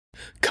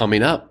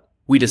Coming up,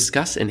 we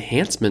discuss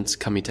enhancements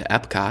coming to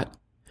Epcot.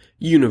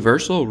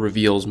 Universal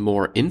reveals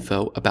more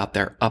info about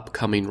their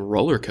upcoming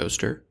roller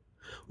coaster.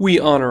 We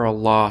honor a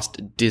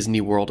lost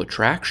Disney World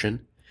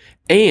attraction.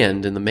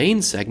 And in the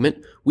main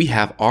segment, we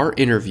have our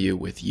interview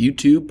with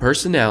YouTube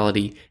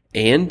personality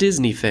and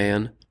Disney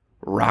fan,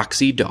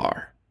 Roxy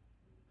Darr.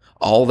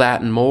 All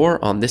that and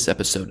more on this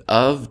episode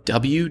of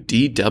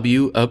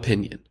WDW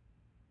Opinion.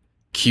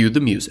 Cue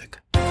the music.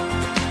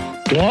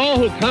 To all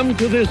who come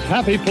to this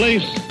happy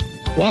place,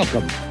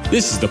 welcome.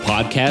 This is the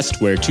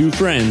podcast where two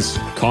friends,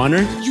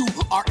 Connor, You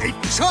are a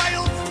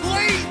child's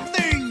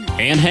plaything!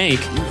 and Hank,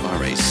 You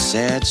are a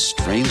sad,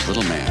 strange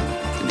little man,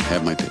 and you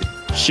have my pity.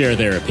 share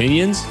their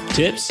opinions,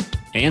 tips,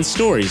 and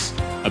stories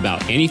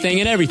about anything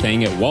and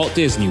everything at Walt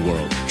Disney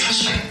World.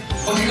 Trust me,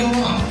 what could go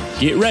wrong?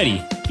 Get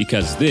ready,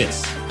 because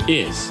this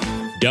is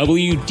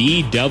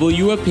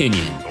WDW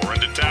Opinion. We're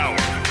in the tower.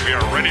 We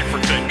are ready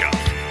for takeoff.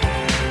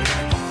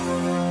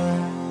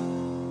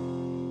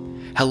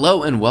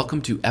 Hello and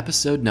welcome to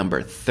episode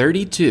number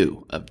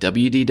 32 of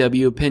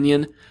WDW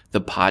Opinion,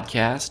 the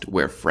podcast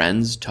where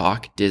friends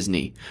talk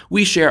Disney.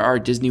 We share our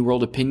Disney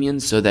World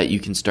opinions so that you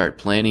can start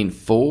planning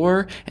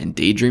for and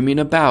daydreaming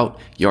about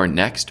your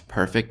next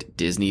perfect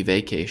Disney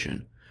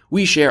vacation.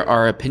 We share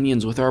our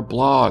opinions with our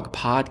blog,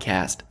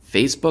 podcast,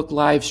 Facebook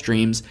live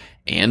streams,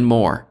 and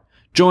more.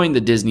 Join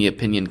the Disney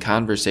Opinion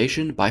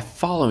conversation by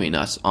following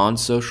us on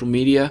social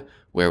media,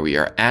 where we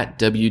are at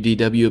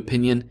WDW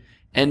Opinion,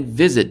 and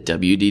visit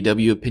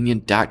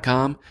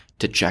WDWopinion.com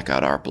to check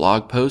out our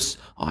blog posts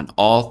on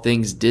all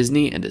things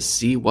Disney and to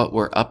see what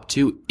we're up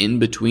to in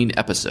between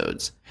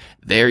episodes.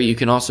 There you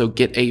can also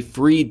get a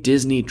free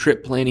Disney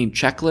trip planning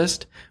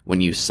checklist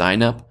when you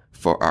sign up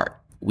for our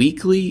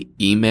weekly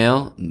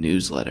email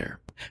newsletter.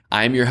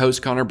 I'm your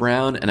host, Connor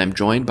Brown, and I'm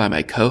joined by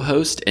my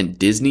co-host and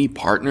Disney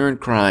partner in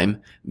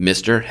crime,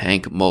 Mr.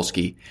 Hank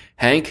Molsky.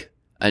 Hank,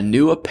 a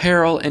new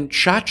apparel and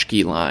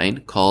tchotchke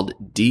line called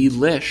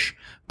Delish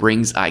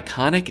brings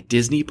iconic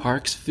Disney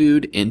Parks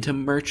food into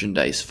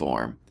merchandise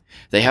form.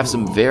 They have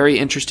some very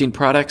interesting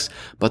products,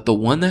 but the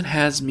one that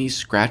has me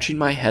scratching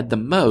my head the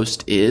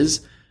most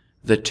is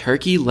the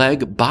turkey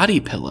leg body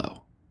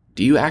pillow.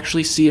 Do you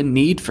actually see a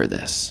need for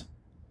this?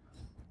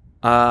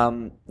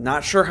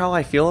 Not sure how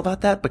I feel about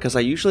that because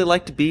I usually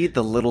like to be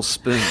the little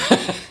spoon.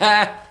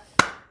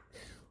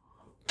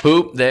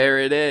 Poop, there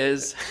it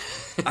is.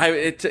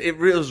 It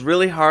was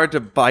really hard to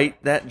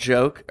bite that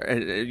joke,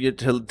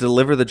 to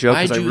deliver the joke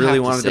because I really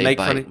wanted to make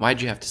funny.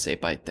 Why'd you have to say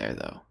bite there,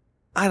 though?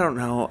 I don't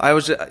know. I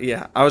was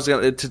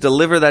going to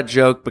deliver that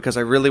joke because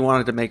I really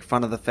wanted to make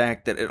fun of the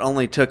fact that it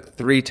only took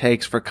 3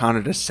 takes for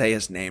Connor to say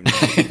his name on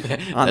this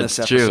episode.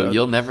 That's true.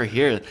 You'll never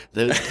hear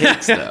those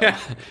takes, though.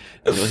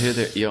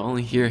 You'll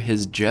only hear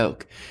his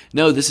joke.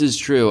 No, this is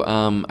true.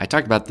 I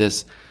talked about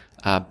this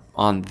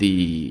on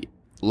the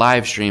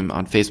live stream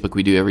on Facebook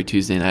we do every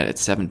Tuesday night at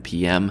 7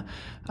 p.m.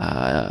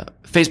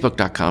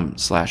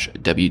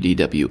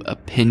 Facebook.com/WDW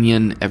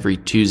Opinion every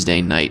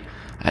Tuesday night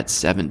at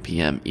 7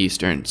 p.m.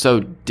 Eastern. So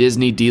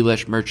Disney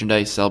Delish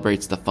merchandise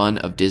celebrates the fun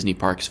of Disney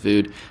Parks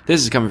food.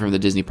 This is coming from the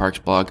Disney Parks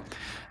blog.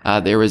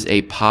 There was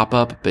a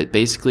pop-up, but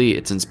basically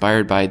it's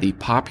inspired by the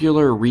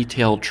popular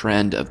retail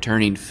trend of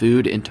turning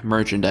food into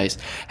merchandise.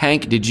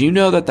 Hank, did you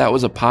know that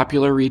was a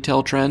popular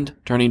retail trend,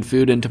 turning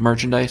food into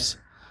merchandise?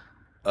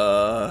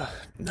 No.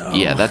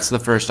 Yeah, that's the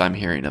first I'm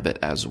hearing of it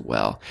as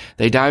well.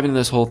 They dive into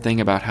this whole thing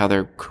about how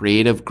their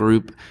creative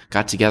group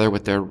got together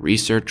with their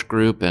research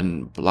group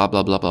and blah,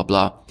 blah, blah, blah,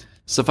 blah.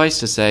 Suffice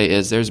to say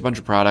is there's a bunch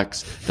of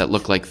products that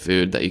look like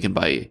food that you can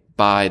buy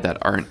that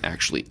aren't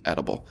actually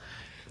edible.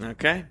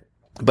 Okay.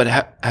 But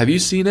have you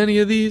seen any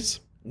of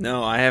these?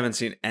 No, I haven't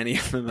seen any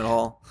of them at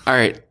all. All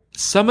right.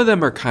 Some of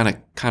them are kind of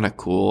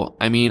cool.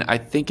 I mean, I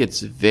think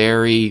it's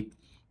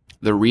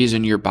the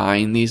reason you're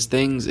buying these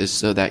things is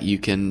so that you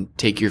can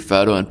take your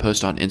photo and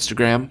post on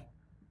Instagram,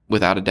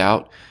 without a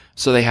doubt.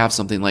 So they have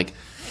something like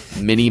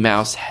Minnie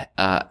Mouse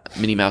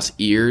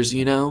ears,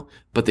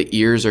 but the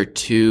ears are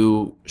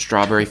 2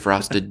 strawberry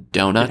frosted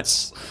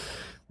donuts,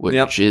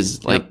 which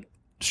is like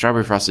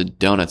strawberry frosted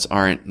donuts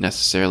aren't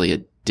necessarily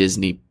a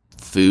Disney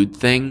food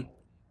thing.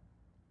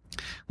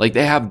 Like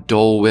they have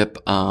Dole Whip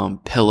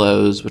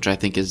pillows, which I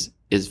think is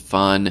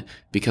fun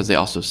because they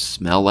also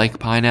smell like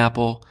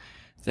pineapple.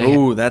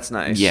 Oh, that's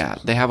nice. Yeah,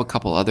 they have a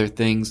couple other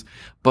things,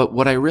 but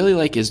what I really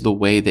like is the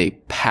way they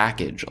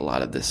package a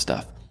lot of this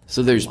stuff.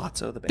 So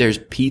there's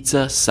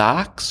pizza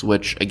socks,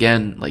 which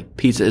again, like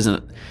pizza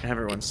isn't.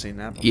 Everyone's seen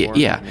that before.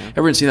 Yeah,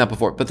 everyone's seen that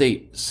before. But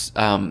they,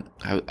 I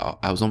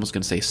was almost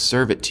going to say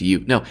serve it to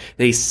you. No,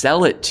 they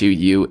sell it to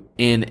you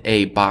in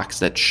a box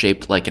that's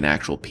shaped like an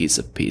actual piece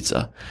of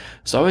pizza.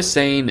 So I was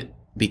saying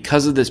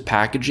because of this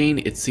packaging,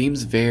 it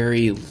seems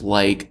very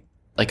like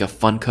a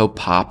Funko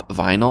Pop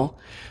vinyl.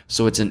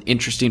 So it's an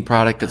interesting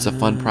product. It's a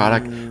fun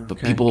product, but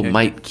people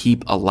might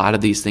keep a lot of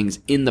these things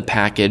in the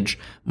package,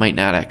 might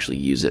not actually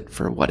use it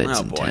for what it's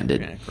intended.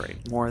 Yeah,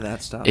 great. More of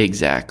that stuff.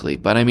 Exactly.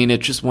 But I mean,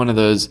 it's just one of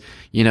those,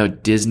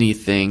 Disney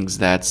things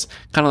that's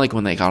kind of like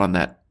when they got on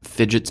that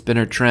fidget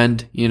spinner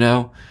trend,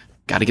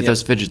 got to get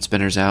those fidget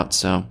spinners out.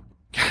 So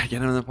Get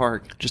them in the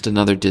park. Just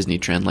another Disney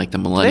trend like the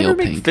Do they millennial ever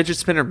make pink. fidget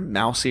spinner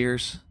mouse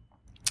ears?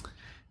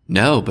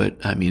 No,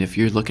 but I mean, if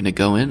you're looking to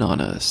go in on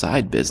a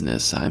side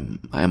business,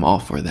 I'm all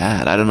for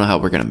that. I don't know how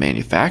we're going to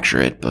manufacture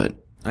it, but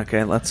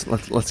Okay,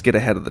 let's get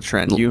ahead of the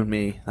trend. You and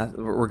me,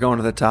 we're going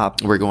to the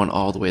top. we're going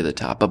all the way to the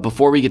top. But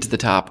before we get to the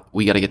top,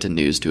 we got to get to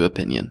news to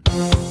opinion.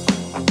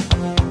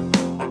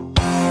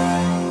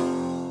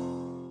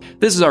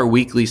 This is our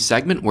weekly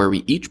segment where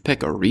we each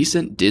pick a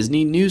recent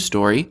Disney news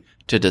story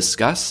to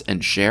discuss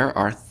and share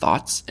our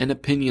thoughts and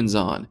opinions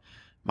on.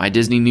 My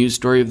Disney news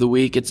story of the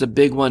week, it's a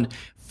big one.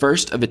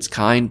 First of its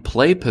kind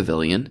play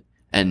pavilion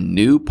and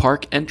new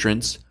park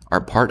entrance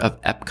are part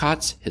of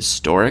Epcot's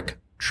historic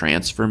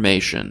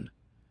transformation.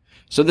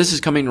 So this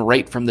is coming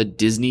right from the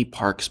Disney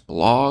Parks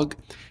blog.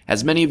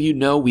 As many of you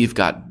know, we've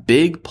got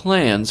big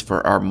plans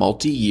for our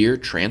multi-year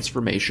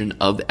transformation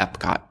of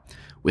Epcot,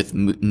 with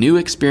new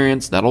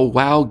experience that'll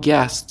wow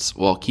guests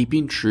while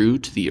keeping true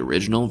to the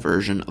original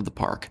version of the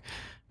park.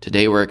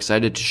 Today we're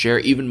excited to share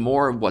even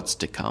more of what's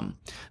to come.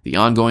 The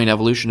ongoing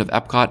evolution of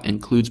Epcot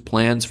includes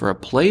plans for a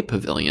play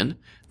pavilion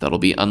that'll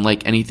be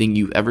unlike anything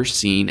you've ever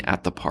seen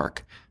at the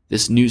park.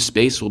 This new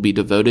space will be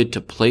devoted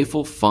to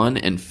playful fun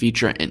and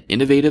feature an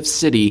innovative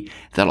city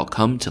that'll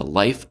come to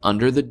life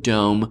under the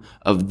dome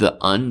of the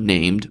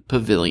unnamed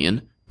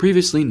pavilion,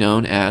 previously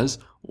known as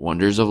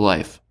Wonders of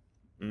Life.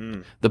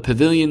 The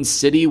Pavilion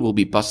City will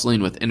be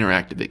bustling with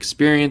interactive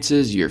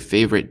experiences, your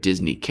favorite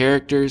Disney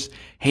characters,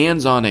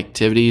 hands-on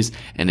activities,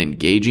 and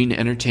engaging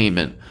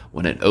entertainment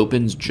when it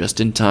opens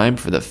just in time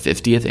for the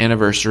 50th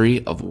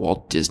anniversary of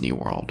Walt Disney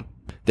World.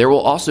 There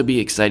will also be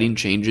exciting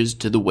changes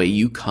to the way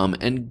you come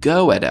and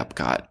go at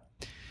Epcot.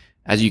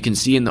 As you can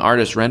see in the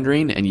artist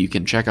rendering, and you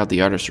can check out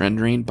the artist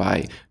rendering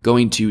by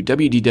going to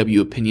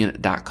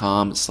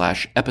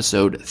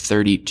wdwopinion.com/episode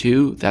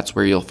 32. That's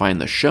where you'll find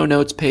the show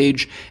notes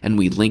page, and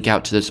we link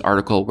out to this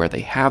article where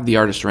they have the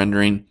artist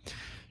rendering.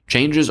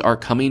 Changes are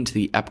coming to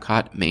the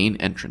Epcot main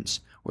entrance,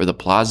 where the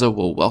plaza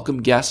will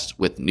welcome guests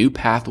with new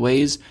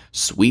pathways,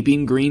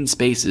 sweeping green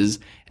spaces,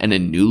 and a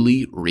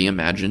newly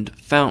reimagined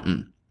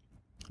fountain.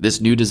 This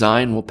new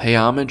design will pay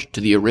homage to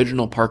the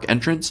original park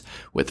entrance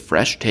with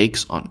fresh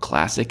takes on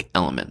classic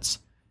elements.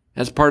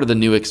 As part of the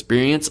new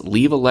experience,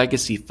 Leave a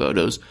Legacy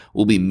photos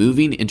will be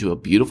moving into a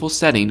beautiful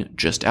setting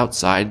just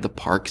outside the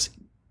park's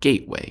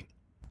gateway.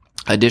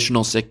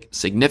 Additional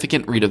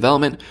significant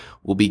redevelopment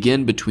will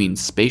begin between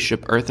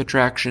Spaceship Earth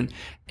attraction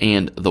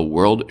and the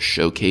World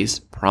Showcase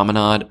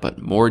Promenade, but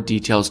more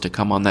details to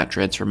come on that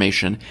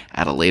transformation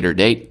at a later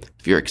date.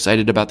 If you're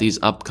excited about these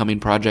upcoming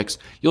projects,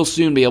 you'll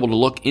soon be able to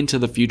look into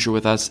the future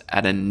with us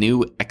at a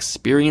new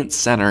Experience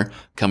Center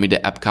coming to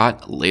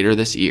Epcot later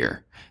this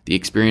year. The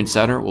Experience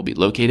Center will be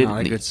located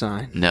Not a good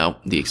sign. No,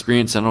 the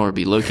Experience Center will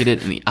be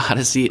located in the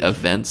Odyssey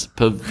Events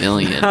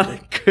Pavilion. Not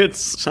a good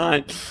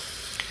sign.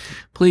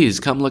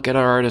 Please come look at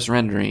our artist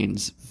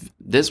renderings.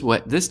 This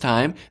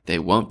time they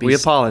won't be We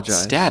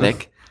apologize.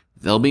 static.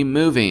 They'll be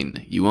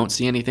moving. You won't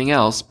see anything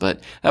else,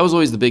 but that was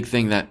always the big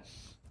thing that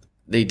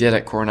they did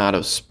at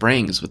Coronado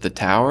Springs with the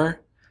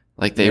tower.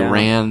 Like they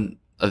ran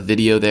a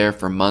video there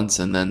for months,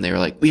 and then they were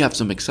like, we have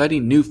some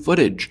exciting new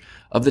footage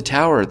of the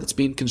tower that's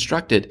being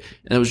constructed.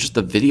 And it was just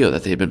a video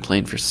that they had been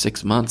playing for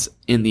 6 months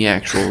in the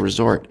actual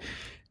resort.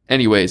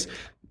 Anyways,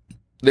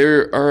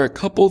 there are a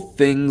couple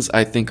things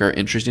I think are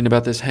interesting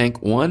about this,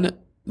 Hank. One,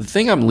 the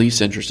thing I'm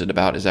least interested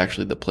about is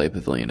actually the play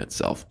pavilion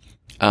itself.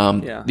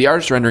 The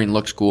artist rendering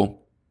looks cool.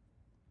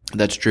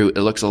 That's true.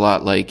 It looks a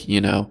lot like,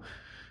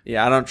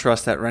 Yeah, I don't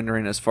trust that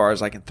rendering as far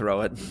as I can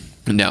throw it.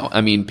 No,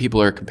 I mean,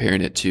 people are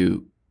comparing it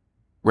to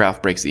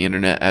Ralph Breaks the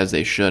Internet, as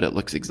they should. It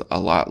looks a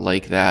lot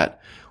like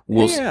that.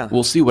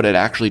 We'll see what it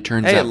actually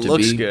turns out to be. It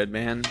looks good,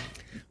 man.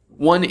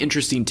 One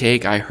interesting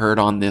take I heard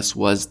on this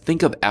was,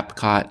 think of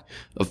Epcot,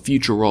 of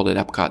Future World at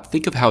Epcot.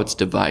 Think of how it's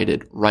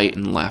divided right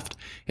and left.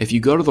 If you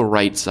go to the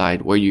right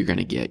side, what you're going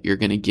to get? You're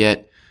going to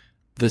get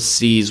the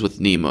Seas with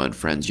Nemo and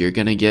Friends. You're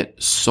going to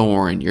get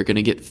Soarin'. You're going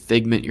to get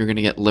Figment. You're going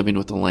to get Living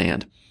with the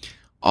Land.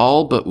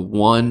 All but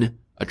one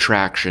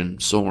attraction,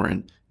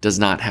 Soarin', does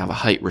not have a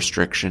height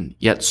restriction,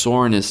 yet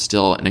Soarin' is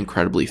still an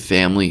incredibly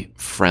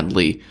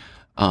family-friendly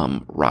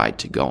ride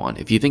to go on.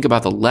 If you think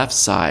about the left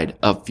side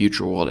of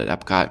Future World at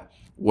Epcot,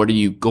 what are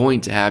you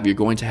going to have? You're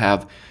going to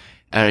have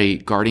a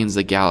Guardians of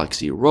the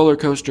Galaxy roller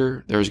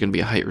coaster. There's going to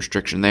be a height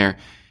restriction there.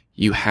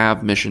 You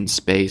have Mission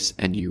Space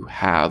and you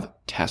have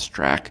Test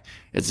Track.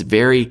 It's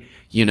very,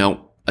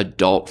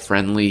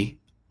 adult-friendly,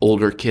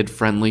 older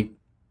kid-friendly.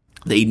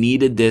 They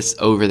needed this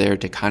over there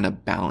to kind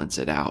of balance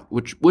it out,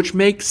 which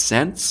makes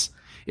sense.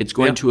 It's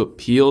going to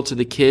appeal to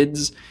the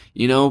kids.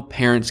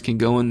 Parents can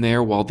go in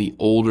there while the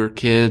older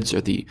kids or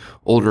the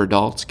older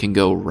adults can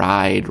go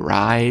ride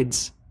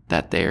rides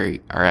that they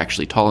are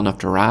actually tall enough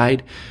to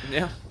ride.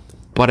 Yeah.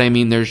 But I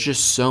mean, there's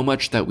just so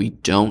much that we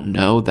don't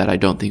know that I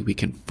don't think we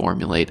can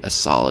formulate a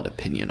solid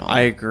opinion on.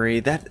 I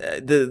agree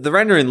that the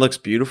rendering looks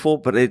beautiful,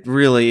 but it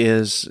really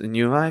is. And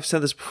I've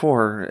said this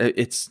before.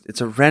 It's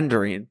a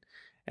rendering,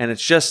 and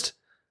it's just,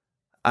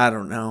 I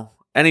don't know.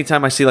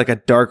 anytime I see like a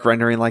dark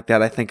rendering like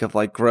that, I think of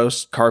like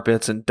gross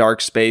carpets and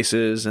dark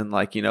spaces and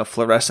like,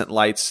 fluorescent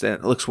lights. And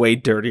it looks way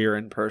dirtier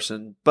in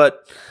person,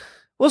 but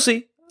we'll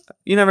see.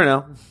 You never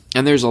know.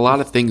 And there's a lot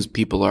of things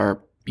people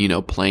are,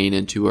 playing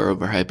into or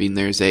overhyping.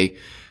 There's a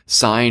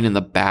sign in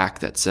the back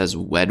that says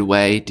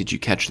Wedway. Did you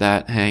catch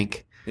that,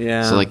 Hank?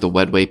 Yeah. So like the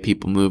Wedway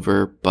people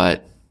mover,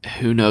 but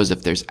who knows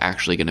if there's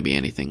actually going to be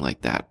anything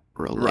like that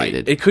related.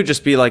 Right. It could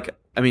just be like,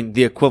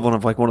 the equivalent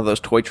of like one of those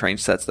toy train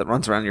sets that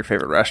runs around your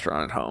favorite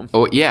restaurant at home.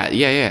 Oh,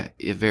 yeah.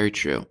 Very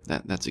true.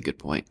 That's a good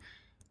point.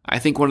 I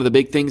think one of the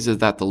big things is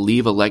that the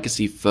Leave a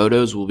Legacy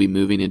photos will be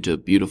moving into a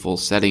beautiful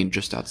setting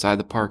just outside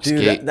the park's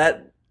gate.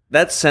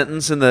 That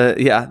sentence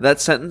that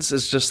sentence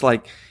is just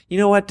like, you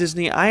know what,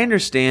 Disney, I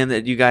understand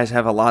that you guys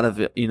have a lot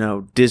of,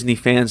 Disney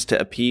fans to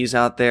appease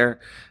out there,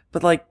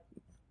 but like,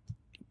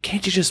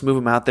 can't you just move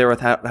them out there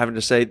without having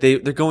to say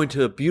they're going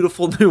to a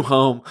beautiful new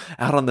home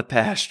out on the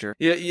pasture?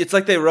 Yeah, it's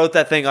like they wrote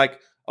that thing like,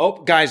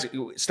 oh, guys,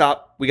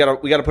 stop. We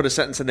gotta put a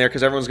sentence in there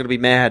because everyone's gonna be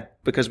mad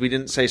because we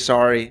didn't say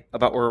sorry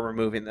about where we're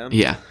moving them.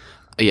 Yeah.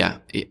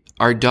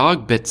 Our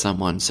dog bit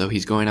someone, so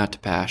he's going out to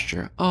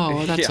pasture.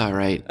 Oh, that's all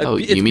right. Oh,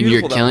 you mean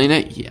you're killing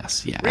it?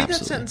 Yes. Yeah, Read absolutely.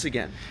 that sentence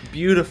again.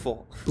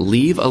 Beautiful.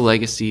 Leave a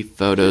Legacy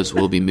photos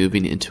will be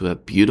moving into a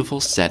beautiful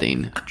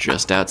setting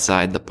just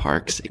outside the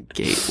park's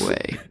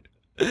gateway.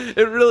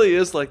 It really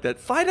is like that.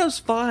 Fido's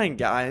fine,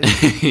 guys.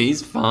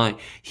 He's fine.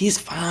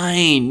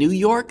 New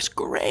York's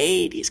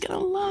great. He's going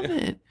to love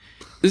it.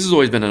 This has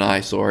always been an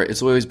eyesore.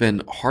 It's always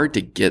been hard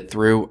to get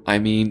through.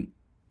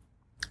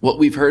 What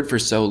we've heard for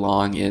so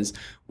long is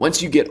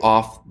once you get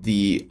off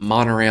the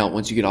monorail,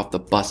 once you get off the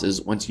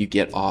buses, once you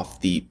get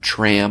off the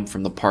tram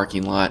from the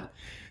parking lot,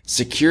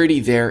 security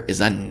there is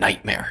a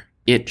nightmare.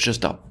 It's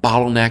just a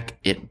bottleneck.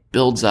 It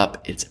builds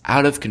up. It's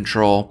out of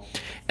control.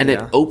 And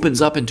it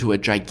opens up into a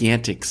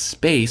gigantic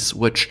space,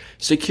 which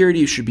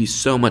security should be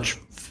so much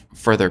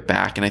further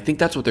back. And I think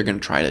that's what they're going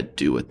to try to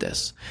do with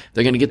this.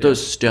 They're going to get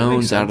those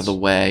stones out of the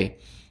way.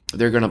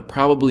 They're going to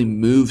probably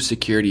move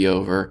security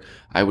over,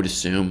 I would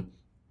assume.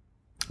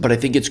 But I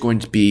think it's going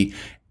to be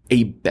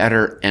a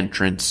better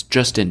entrance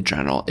just in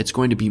general. It's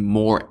going to be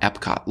more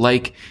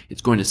Epcot-like.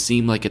 It's going to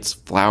seem like it's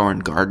flower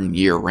and garden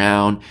year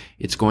round.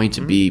 It's going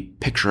to be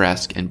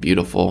picturesque and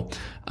beautiful.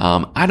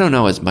 I don't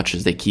know as much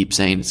as they keep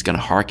saying it's going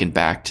to harken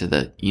back to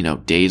the,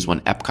 days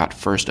when Epcot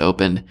first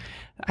opened.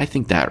 I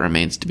think that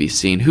remains to be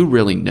seen. Who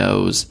really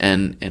knows?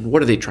 And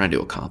what are they trying to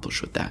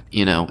accomplish with that?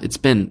 It's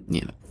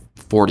been,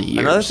 40 years.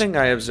 Another thing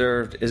I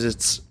observed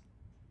is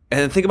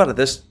and think about it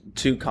this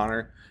too,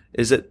 Connor,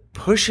 is it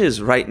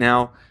pushes right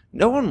now.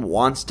 No one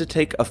wants to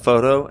take a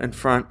photo in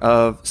front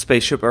of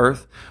Spaceship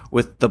Earth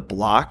with the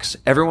blocks.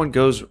 Everyone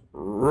goes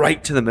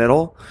right to the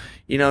middle.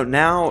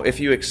 Now if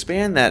you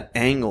expand that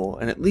angle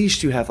and at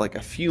least you have like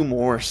a few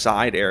more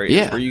side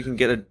areas where you can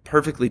get a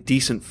perfectly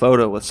decent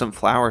photo with some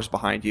flowers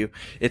behind you,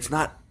 it's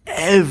not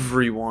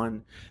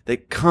everyone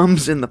that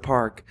comes in the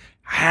park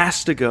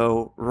has to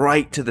go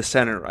right to the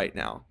center right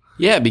now.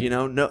 Yeah.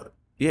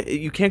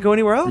 You can't go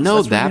anywhere else.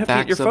 No, that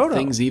backs up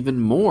things even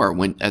more.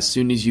 As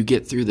soon as you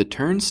get through the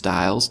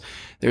turnstiles,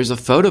 there's a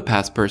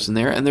PhotoPass person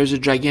there, and there's a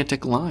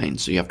gigantic line.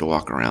 So you have to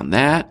walk around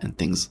that and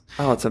things.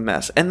 Oh, it's a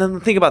mess. And then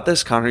think about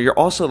this, Connor. You're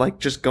also like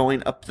just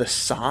going up the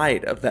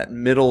side of that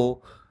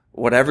middle,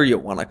 whatever you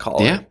want to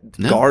call it,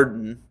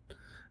 garden.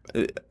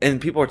 And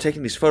people are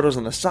taking these photos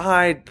on the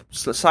side.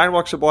 So the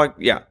sidewalks are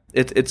blocked. Yeah,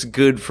 it's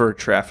good for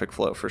traffic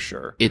flow for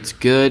sure. It's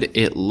good.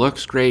 It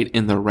looks great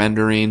in the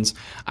renderings.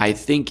 I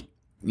think.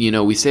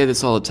 We say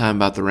this all the time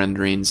about the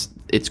renderings.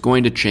 It's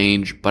going to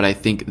change, but I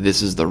think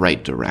this is the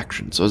right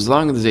direction. So as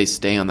long as they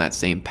stay on that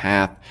same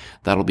path,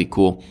 that'll be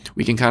cool.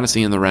 We can kind of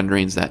see in the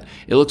renderings that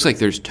it looks like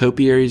there's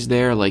topiaries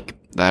there, like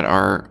that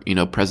are,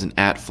 present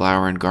at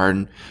Flower and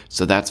Garden.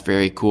 So that's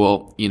very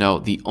cool.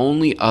 The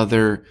only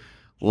other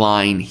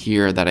line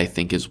here that I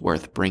think is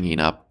worth bringing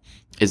up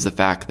is the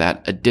fact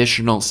that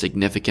additional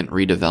significant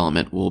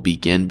redevelopment will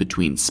begin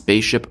between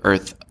Spaceship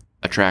Earth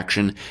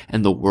attraction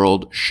and the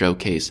World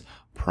Showcase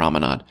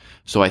Promenade.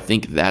 So I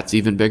think that's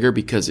even bigger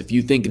because if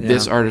you think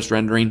this artist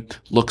rendering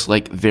looks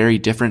like very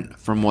different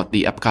from what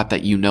the Epcot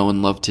that you know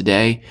and love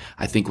today,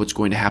 I think what's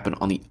going to happen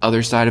on the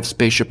other side of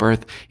Spaceship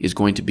Earth is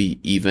going to be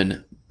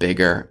even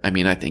bigger.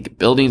 I think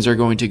buildings are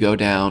going to go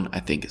down. I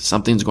think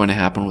something's going to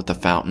happen with the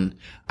fountain.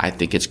 I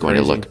think it's going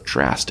to look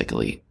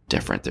drastically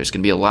different. There's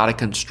going to be a lot of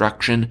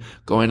construction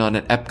going on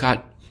at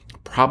Epcot,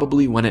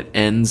 probably when it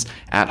ends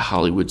at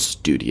Hollywood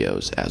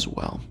Studios as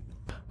well.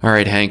 All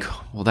right, Hank.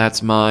 Well,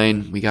 that's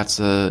mine. We got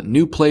the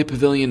new play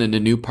pavilion and a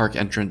new park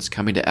entrance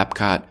coming to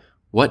Epcot.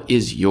 What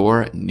is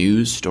your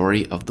news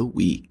story of the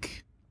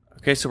week?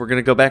 Okay, so we're going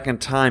to go back in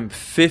time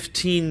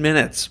 15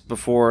 minutes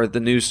before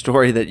the news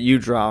story that you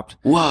dropped.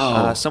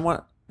 Whoa.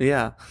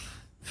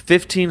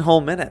 15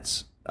 whole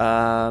minutes.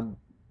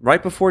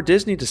 Right before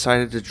Disney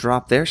decided to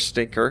drop their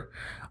stinker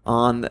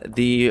on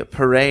the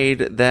parade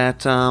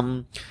that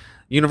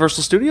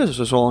Universal Studios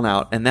was rolling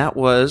out. And that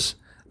was...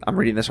 I'm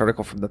reading this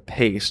article from The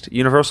Paste.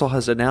 Universal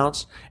has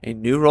announced a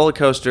new roller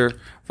coaster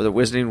for the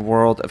Wizarding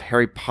World of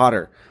Harry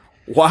Potter.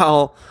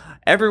 While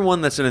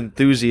everyone that's an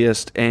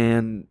enthusiast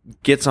and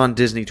gets on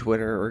Disney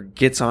Twitter or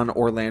gets on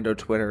Orlando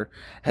Twitter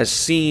has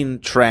seen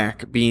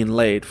track being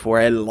laid for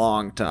a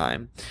long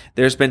time.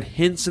 There's been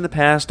hints in the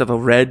past of a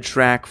red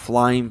track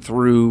flying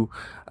through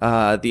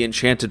the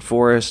Enchanted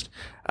Forest.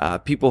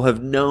 People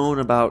have known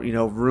about,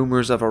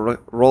 rumors of a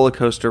roller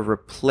coaster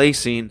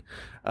replacing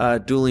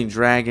Dueling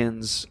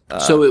Dragons.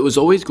 So it was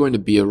always going to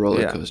be a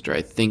roller coaster.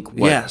 I think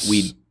what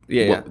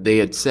they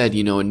had said,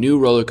 a new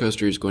roller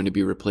coaster is going to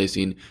be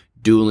replacing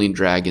Dueling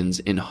Dragons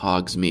in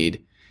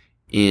Hogsmeade.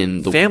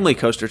 In the family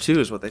coaster too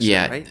is what they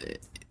said, right?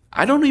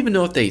 I don't even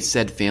know if they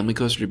said family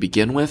coaster to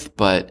begin with,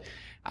 but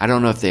I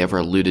don't know if they ever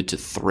alluded to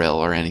thrill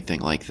or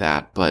anything like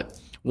that. But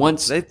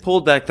once they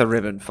pulled back the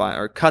ribbon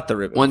or cut the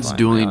ribbon, once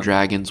Dueling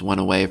Dragons went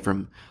away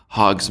from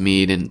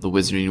Hogsmeade and the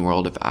Wizarding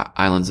World of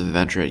Islands of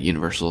Adventure at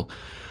Universal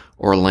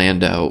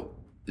Orlando,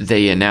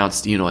 they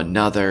announced,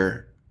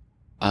 another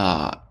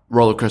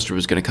roller coaster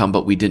was going to come,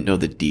 but we didn't know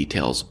the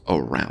details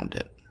around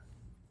it.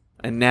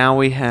 And now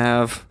we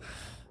have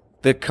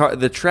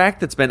the track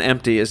that's been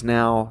empty is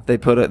now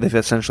they've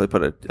essentially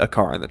put a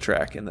car in the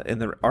track in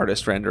the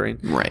artist rendering,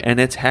 right? And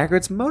it's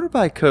Hagrid's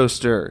motorbike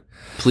coaster.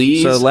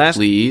 Please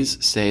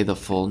say the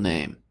full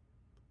name.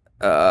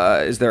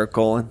 Is there a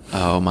colon?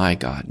 Oh my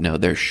God, no!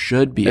 There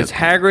should be. It's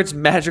Hagrid's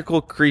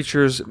Magical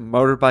Creatures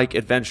Motorbike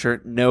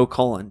Adventure. No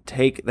colon.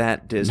 Take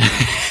that, Disney.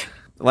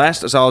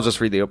 So I'll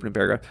just read the opening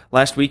paragraph.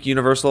 Last week,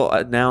 Universal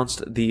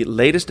announced the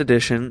latest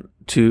addition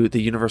to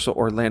the Universal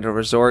Orlando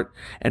Resort,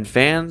 and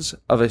fans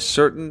of a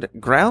certain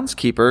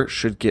groundskeeper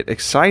should get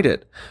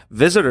excited.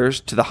 Visitors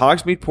to the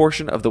Hogsmeade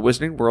portion of the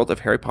Wizarding World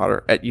of Harry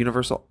Potter at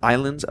Universal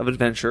Islands of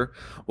Adventure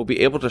will be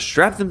able to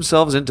strap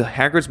themselves into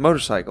Hagrid's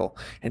motorcycle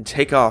and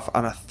take off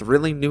on a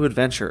thrilling new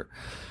adventure.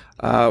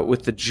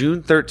 With the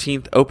June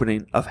 13th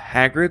opening of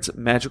Hagrid's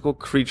Magical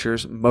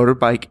Creatures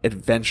Motorbike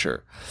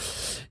Adventure.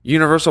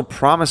 Universal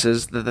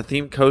promises that the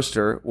themed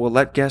coaster will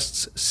let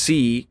guests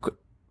see,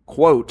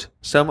 quote,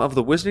 some of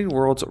the Wizarding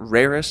World's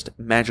rarest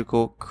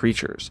magical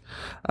creatures.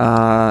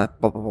 Blah,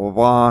 blah, blah,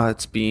 blah.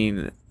 It's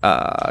being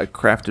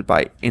crafted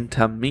by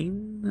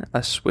Intamin,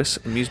 a Swiss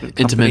amusement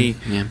company.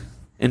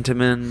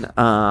 Intamin.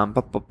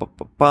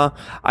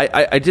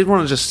 I did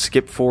want to just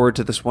skip forward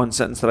to this one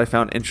sentence that I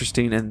found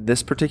interesting in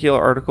this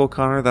particular article,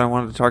 Connor, that I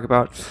wanted to talk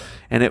about.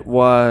 And it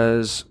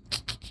was...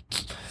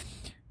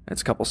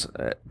 It's a couple.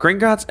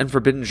 Gringotts and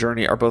Forbidden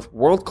Journey are both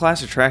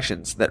world-class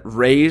attractions that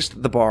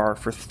raised the bar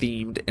for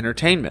themed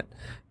entertainment.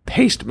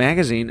 Paste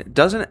Magazine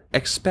doesn't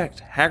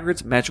expect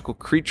Hagrid's Magical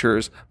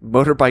Creatures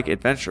Motorbike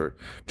Adventure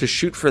to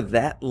shoot for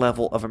that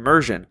level of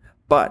immersion,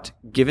 but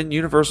given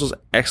Universal's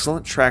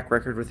excellent track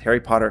record with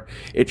Harry Potter,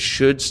 it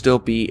should still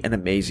be an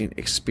amazing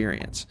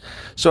experience.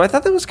 So I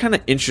thought that was kind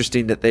of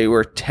interesting that they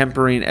were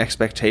tempering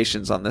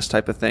expectations on this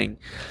type of thing.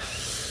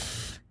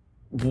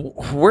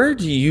 Where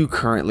do you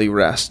currently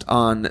rest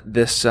on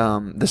this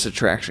this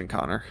attraction,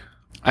 Connor?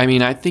 I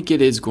mean, I think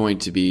it is going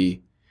to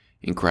be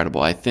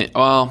incredible. I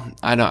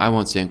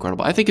won't say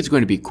incredible. I think it's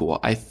going to be cool.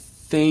 I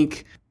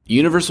think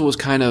Universal was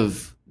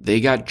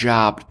they got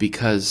jobbed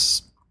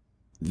because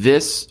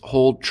this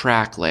whole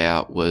track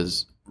layout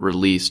was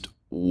released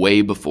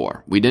way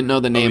before. We didn't know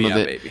the name of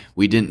it. Baby.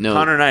 We didn't know.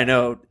 Connor and I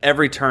know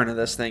every turn of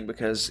this thing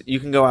because you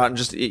can go out and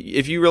just,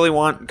 if you really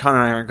want,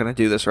 Connor and I aren't going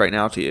to do this right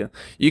now to you.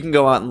 You can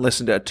go out and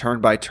listen to a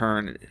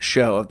turn-by-turn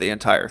show of the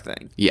entire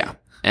thing. Yeah.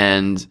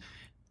 And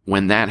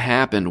when that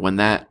happened, when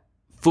that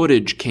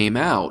footage came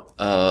out,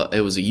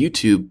 it was a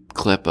YouTube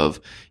clip of,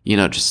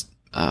 just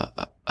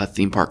a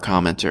theme park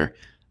commenter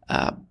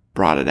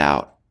brought it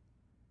out.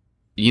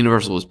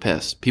 Universal was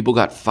pissed. People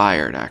got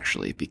fired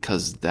actually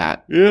because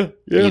that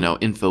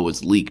info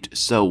was leaked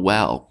so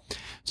well.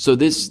 So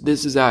this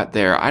is out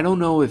there. I don't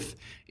know if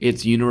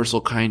it's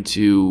Universal trying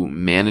to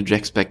manage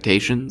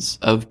expectations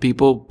of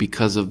people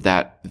because of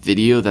that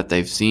video that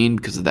they've seen,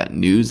 because of that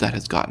news that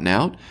has gotten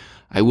out.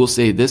 I will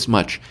say this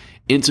much.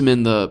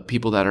 Intamin, the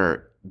people that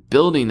are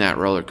building that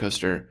roller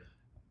coaster,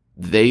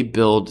 they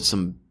build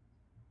some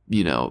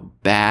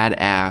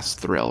badass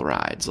thrill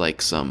rides, like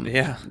some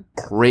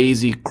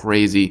crazy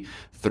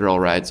thrill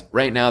rides.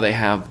 Right now they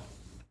have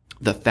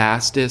the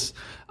fastest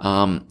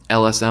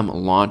LSM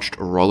launched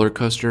roller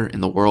coaster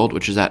in the world,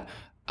 which is at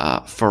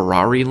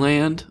Ferrari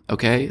Land.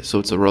 Okay, so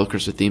it's a roller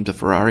coaster themed to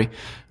Ferrari.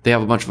 They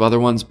have a bunch of other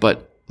ones,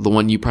 but the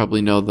one you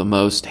probably know the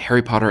most,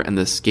 Harry Potter and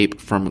the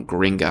Escape from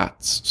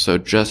Gringotts. So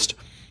just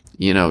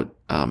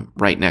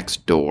right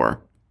next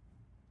door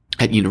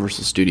at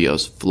Universal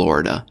Studios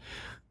Florida.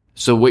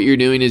 So what you're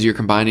doing is you're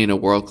combining a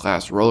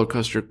world-class roller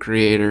coaster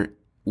creator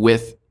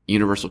with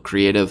Universal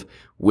Creative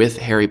with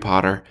Harry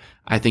Potter.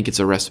 I think it's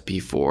a recipe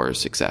for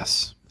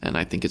success, and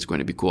I think it's going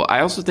to be cool.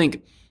 I also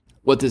think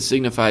what this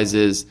signifies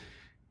is,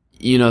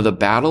 the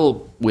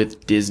battle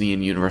with Disney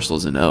and Universal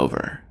isn't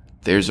over.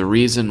 There's a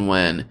reason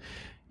when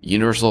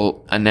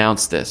Universal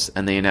announced this,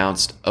 and they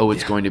announced,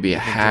 it's going to be a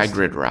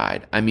Hagrid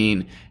ride. I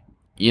mean,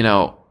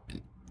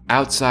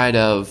 outside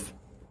of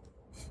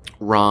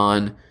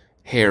Ron,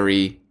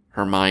 Harry,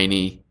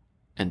 Hermione,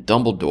 and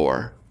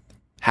Dumbledore,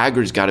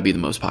 Hagrid's got to be the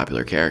most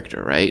popular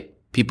character, right?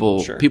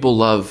 People Sure. people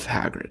love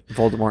Hagrid.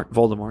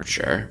 Voldemort.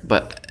 Sure,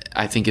 but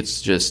I think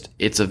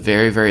it's a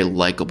very, very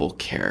likable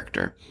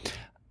character.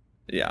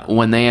 Yeah.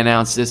 When they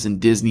announced this, and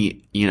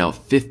Disney,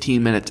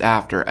 15 minutes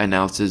after,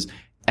 announces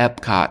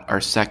Epcot,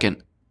 our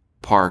second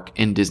park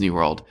in Disney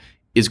World,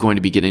 is going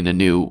to be getting a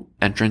new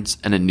entrance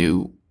and a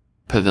new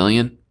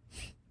pavilion.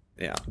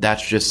 Yeah.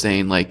 That's just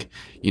saying, like,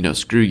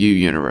 screw you,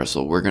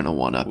 Universal. We're going to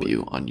one-up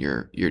you on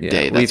your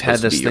day. That's We've had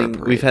supposed to this be your thing.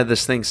 parade. We've had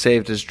this thing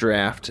saved as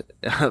draft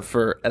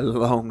for a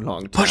long,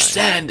 long time. Push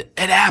send.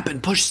 It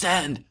happened. Push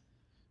send.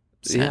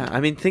 Yeah, I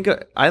mean,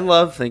 I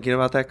love thinking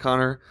about that,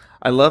 Connor.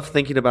 I love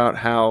thinking about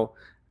how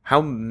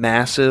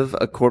massive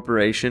a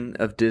corporation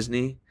of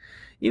Disney.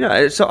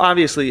 So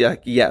obviously,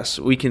 yes,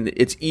 we can.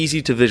 It's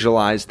easy to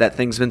visualize that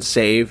thing's been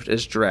saved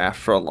as draft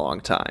for a long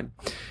time,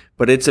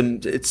 but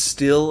it's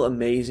still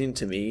amazing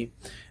to me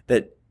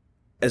that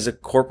as a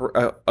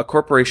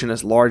corporation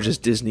as large as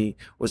Disney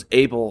was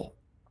able,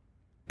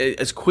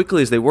 as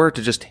quickly as they were,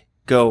 to just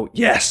go,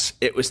 yes,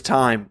 it was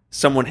time.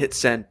 Someone hit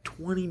send.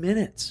 20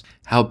 minutes.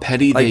 How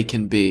petty they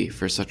can be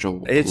for such a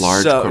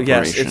large corporation.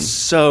 Yes, it's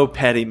so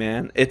petty,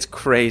 man. It's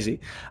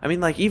crazy. I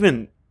mean, like,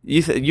 even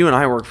you and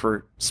I work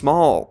for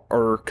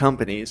smaller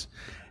companies,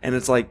 and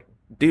it's like,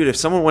 dude, if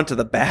someone went to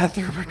the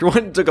bathroom or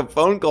went and took a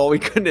phone call, we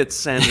couldn't hit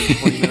send in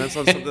 20 minutes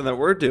on something that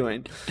we're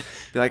doing.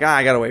 Be like,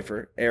 I got to wait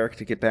for Eric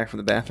to get back from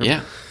the bathroom.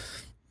 Yeah.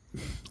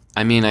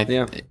 I mean,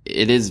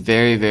 it is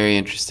very, very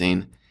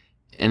interesting.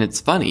 And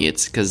it's funny.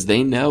 It's because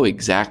they know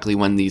exactly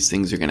when these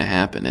things are going to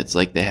happen. It's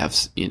like they have,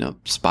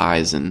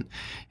 spies in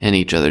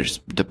each other's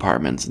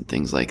departments and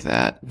things like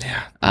that.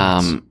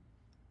 Yeah.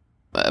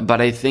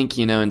 But I think,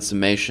 in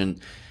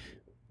summation,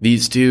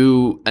 these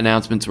two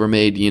announcements were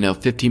made,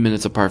 15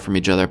 minutes apart from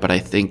each other. But I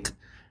think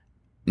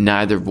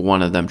neither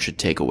one of them should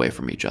take away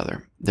from each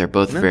other. They're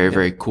both very,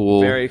 very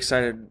cool. Very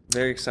excited.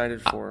 Very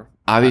excited for.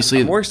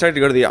 Obviously, I'm more excited to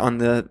go to on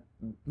the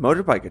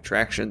motorbike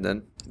attraction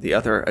than the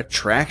other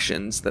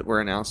attractions that were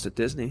announced at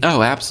Disney.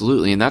 Oh,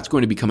 absolutely. And that's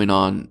going to be coming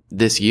on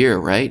this year,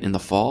 right? In the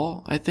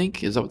fall, I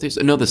think. Is that what they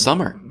said? No, the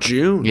summer.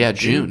 June. Yeah,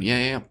 June.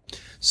 Yeah.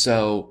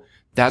 So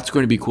that's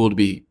going to be cool to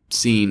be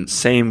seen.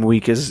 Same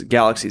week as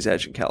Galaxy's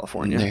Edge in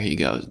California. There you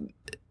go.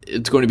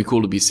 It's going to be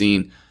cool to be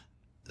seeing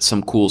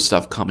some cool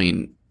stuff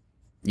coming,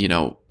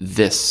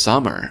 this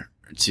summer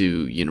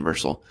to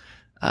Universal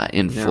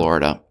in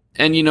Florida.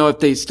 And, if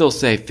they still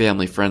say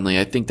family friendly,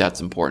 I think that's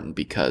important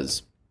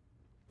because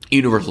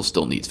Universal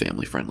still needs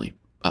family friendly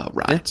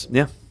rides.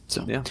 Yeah.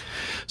 So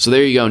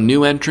there you go.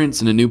 New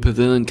entrance and a new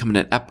pavilion coming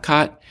at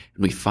Epcot.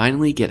 And we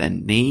finally get a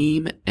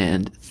name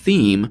and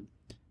theme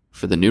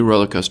for the new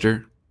roller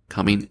coaster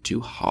coming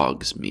to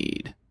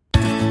Hogsmeade.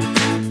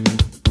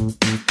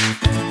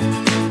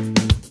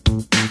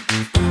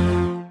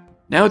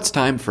 Now it's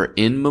time for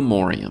In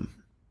Memoriam.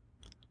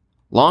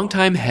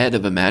 Longtime head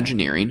of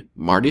Imagineering,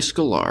 Marty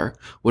Sklar,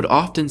 would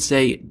often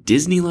say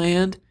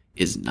Disneyland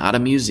is not a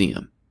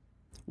museum.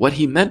 What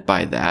he meant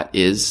by that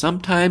is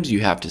sometimes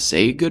you have to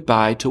say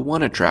goodbye to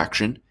one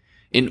attraction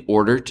in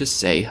order to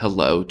say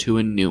hello to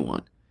a new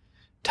one.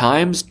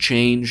 Times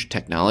change,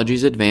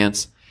 technologies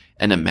advance,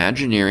 and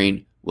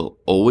Imagineering will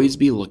always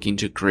be looking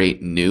to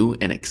create new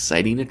and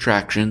exciting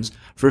attractions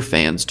for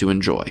fans to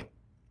enjoy.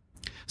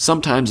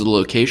 Sometimes the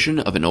location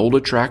of an old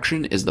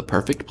attraction is the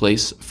perfect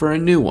place for a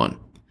new one.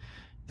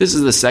 This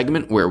is the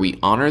segment where we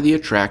honor the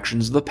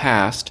attractions of the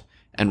past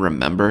and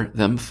remember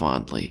them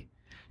fondly.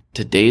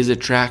 Today's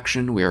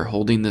attraction we are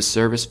holding this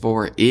service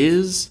for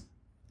is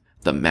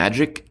the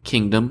Magic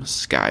Kingdom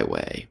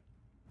Skyway.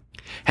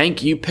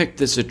 Hank, you picked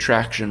this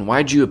attraction.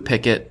 Why'd you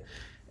pick it?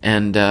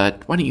 And why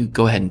don't you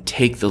go ahead and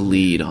take the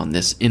lead on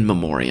this In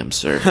Memoriam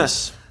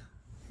service?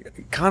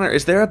 Connor,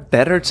 is there a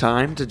better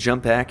time to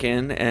jump back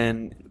in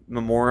and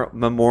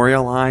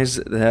memorialize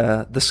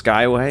the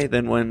Skyway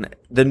than when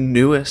the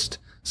newest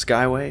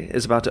Skyway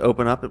is about to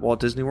open up at Walt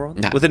Disney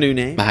World with a new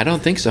name? I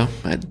don't think so.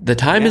 The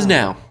time is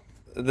now.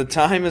 The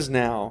time is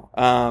now.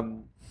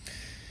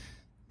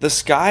 The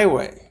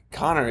Skyway,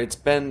 Connor, it's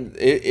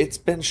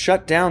been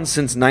shut down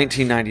since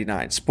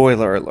 1999.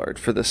 Spoiler alert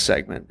for this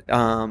segment.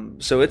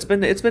 So it's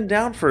been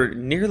down for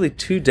nearly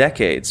 2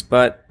 decades,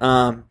 but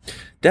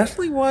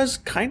definitely was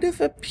kind of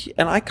an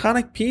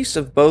iconic piece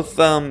of both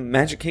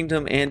Magic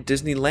Kingdom and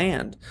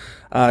Disneyland.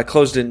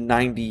 Closed in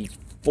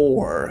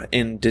 1994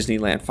 in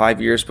Disneyland, 5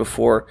 years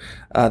before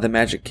the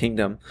Magic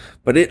Kingdom.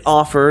 But it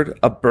offered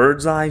a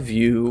bird's eye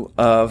view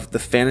of the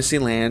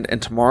Fantasyland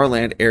and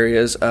Tomorrowland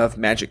areas of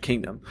Magic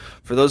Kingdom.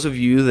 For those of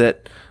you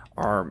that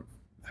are,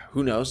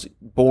 who knows,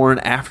 born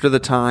after the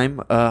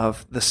time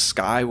of the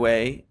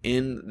Skyway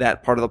in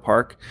that part of the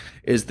park,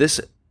 is this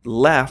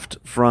left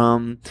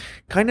from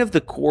kind of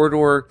the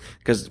corridor,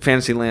 because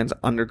Fantasyland's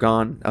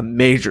undergone a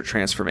major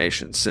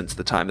transformation since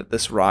the time that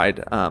this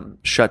ride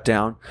shut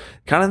down.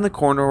 Kind of in the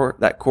corner,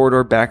 that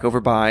corridor back over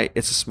by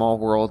It's a Small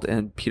World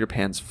and Peter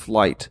Pan's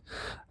Flight.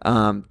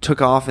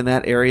 Took off in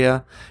that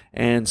area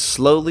and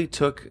slowly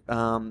took,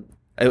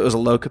 it was a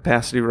low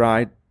capacity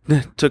ride,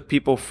 took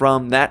people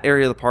from that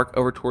area of the park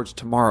over towards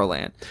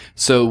Tomorrowland.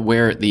 So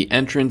where the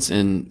entrance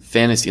in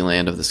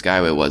Fantasyland of the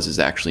Skyway was is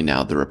actually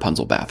now the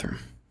Rapunzel bathroom.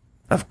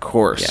 Of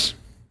course.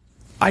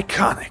 Yeah.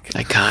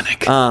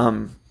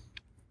 Iconic.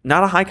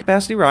 Not a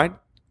high-capacity ride.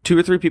 2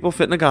 or 3 people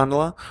fit in a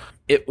gondola.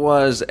 It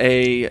was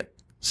a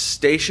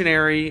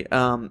stationary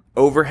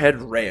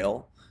overhead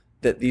rail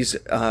that these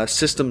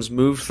systems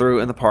moved through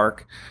in the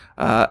park.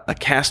 A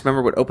cast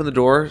member would open the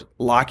door,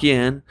 lock you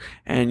in,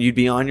 and you'd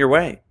be on your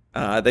way.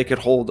 They could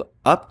hold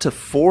up to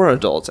 4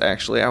 adults,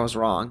 actually. I was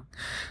wrong.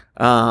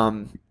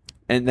 And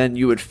then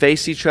you would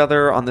face each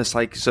other on this,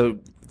 like, so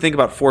think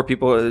about 4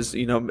 people as,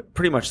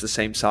 pretty much the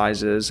same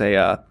size as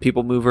a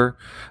people mover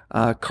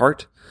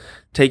cart.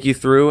 Take you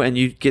through, and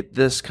you'd get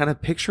this kind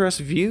of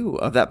picturesque view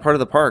of that part of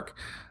the park.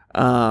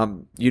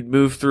 You'd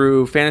move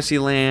through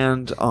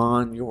Fantasyland.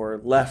 On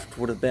your left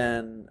would have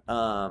been,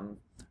 and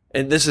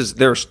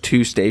there's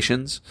 2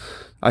 stations,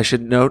 I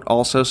should note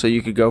also, so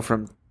you could go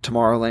from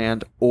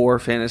Tomorrowland or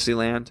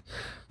Fantasyland.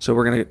 So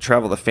we're going to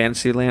travel the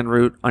Fantasyland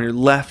route. On your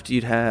left,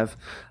 you'd have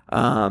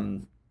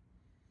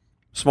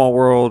Small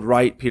World,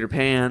 right, Peter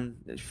Pan.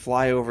 You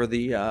fly over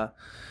the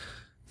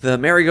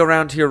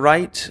merry-go-round to your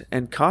right,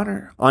 and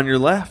Connor, on your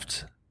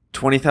left,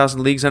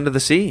 20,000 Leagues Under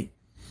the Sea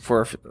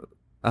for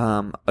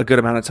a good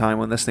amount of time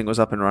when this thing was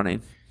up and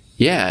running.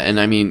 Yeah, and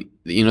I mean,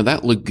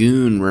 that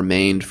lagoon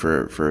remained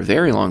for a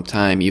very long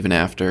time, even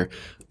after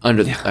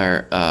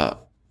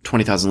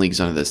 20,000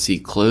 Leagues Under the Sea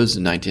closed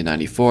in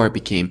 1994. It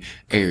became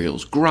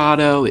Ariel's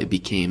Grotto. It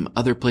became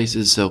other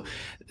places. So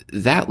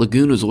that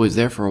lagoon was always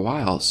there for a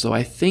while. So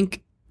I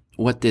think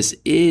what this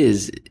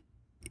is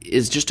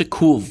just a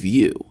cool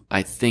view.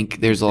 I think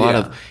there's a lot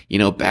of,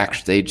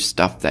 backstage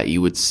stuff that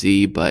you would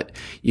see, but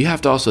you have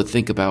to also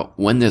think about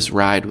when this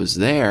ride was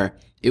there,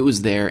 it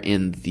was there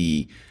in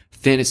the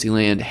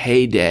Fantasyland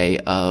heyday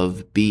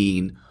of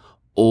being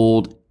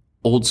old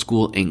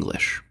school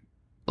English,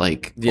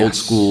 like old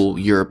school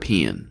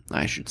European,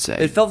 I should say.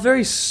 It felt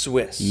very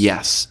Swiss.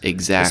 Yes,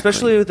 exactly.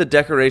 Especially with the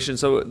decoration.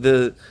 So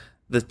the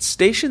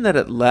station that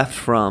it left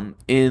from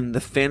in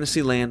the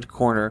Fantasyland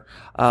corner,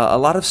 a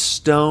lot of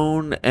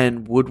stone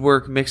and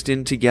woodwork mixed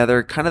in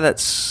together, kind of that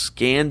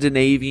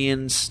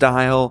Scandinavian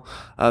style,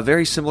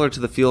 very similar to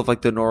the feel of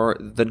like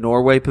the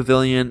Norway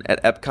Pavilion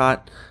at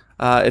Epcot.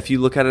 If you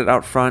look at it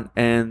out front,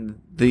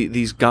 and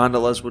these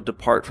gondolas would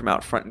depart from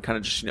out front and kind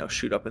of just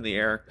shoot up in the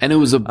air. And it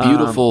was a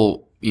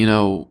beautiful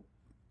load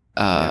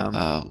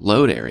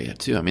area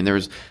too. I mean, there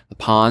was the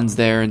ponds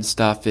there and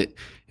stuff. It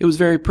was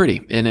very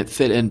pretty, and it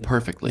fit in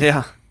perfectly.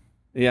 Yeah.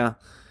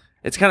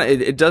 It's kind of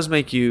it does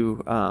make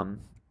you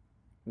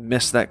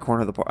miss that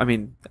corner of the park. I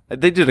mean,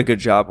 they did a good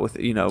job with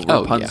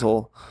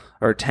Rapunzel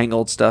or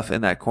Tangled stuff in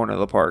that corner of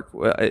the park.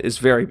 It's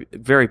very,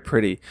 very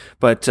pretty,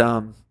 but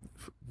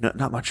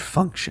not much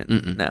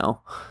function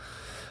now.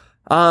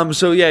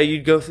 So yeah,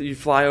 you'd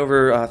fly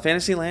over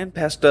Fantasyland,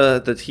 past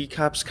the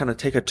teacups, kind of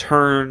take a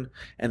turn,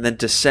 and then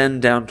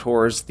descend down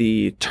towards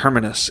the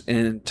terminus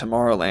in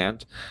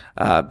Tomorrowland.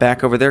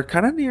 Back over there,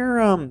 kind of near,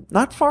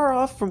 not far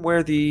off from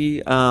where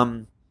the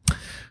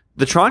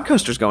Tron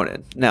coaster's going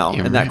in now,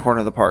 in that corner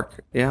of the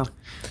park. Yeah,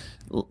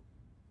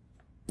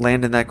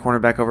 land in that corner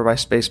back over by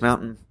Space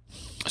Mountain.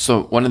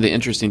 So one of the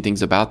interesting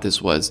things about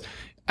this was,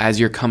 as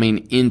you're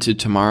coming into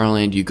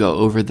Tomorrowland, you go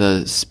over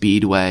the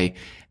speedway,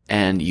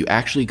 and you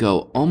actually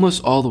go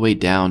almost all the way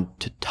down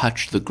to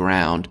touch the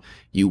ground.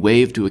 You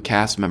wave to a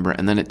cast member,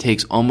 and then it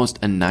takes almost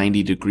a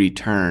 90-degree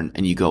turn,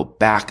 and you go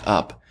back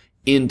up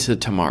into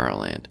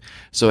Tomorrowland.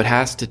 So it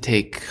has to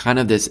take kind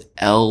of this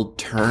L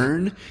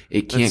turn.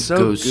 It can't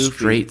go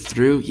straight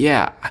through.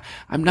 Yeah,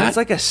 I'm not. It's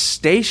like a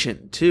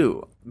station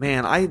too.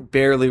 Man, I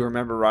barely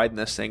remember riding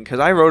this thing because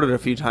I rode it a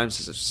few times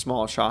as a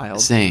small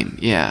child. Same,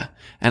 yeah.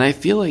 And I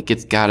feel like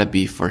it's got to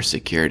be for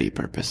security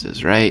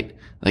purposes, right?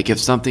 Like if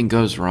something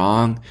goes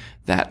wrong,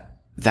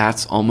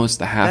 that's almost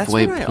the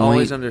halfway point. That's what I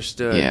always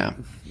understood. Yeah.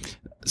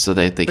 So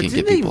they can get people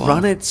off. Did they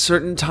run it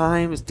certain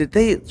times? Did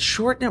they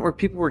shorten it where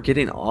people were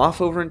getting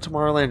off over in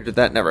Tomorrowland, or did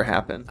that never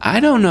happen? I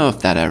don't know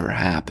if that ever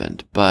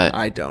happened, but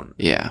I don't.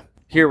 Yeah.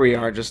 Here we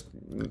are just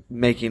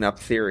making up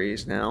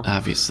theories now.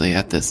 Obviously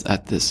at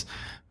this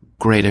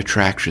great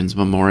attractions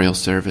memorial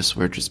service,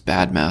 we're just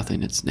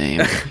bad-mouthing its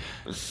name.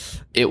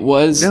 It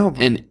was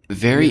a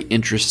very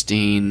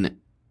interesting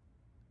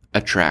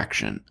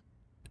attraction,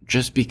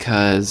 just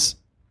because.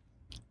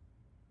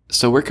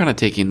 So we're kind of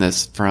taking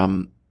this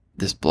from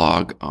this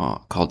blog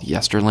called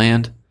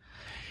Yesterland,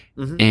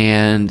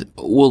 and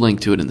we'll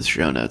link to it in the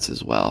show notes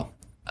as well.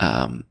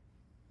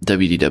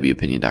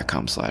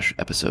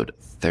 WDWopinion.com/episode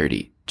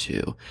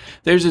 32.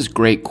 There's this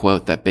great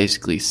quote that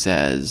basically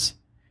says,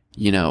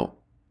 you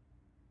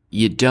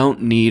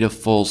don't need a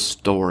full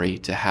story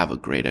to have a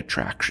great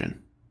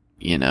attraction.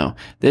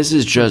 This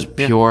is just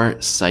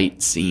pure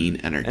sightseeing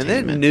entertainment.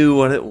 And they knew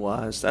what it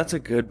was. That's a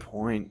good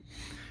point.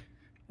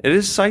 It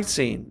is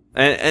sightseeing.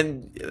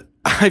 And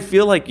I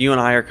feel like you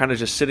and I are kind of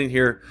just sitting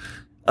here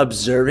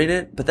observing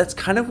it, but that's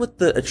kind of what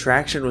the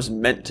attraction was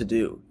meant to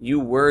do.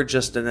 You were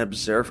just an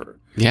observer.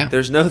 Yeah.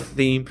 There's no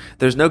theme.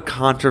 There's no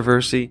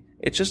controversy.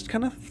 It just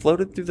kind of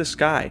floated through the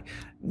sky.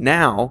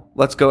 Now,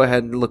 let's go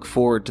ahead and look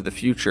forward to the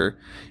future.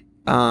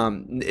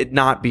 It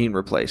not being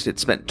replaced. It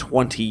spent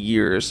 20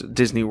 years,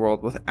 Disney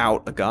World,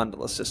 without a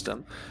gondola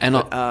system. And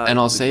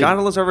I'll say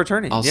gondolas are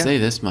returning. I'll say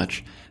this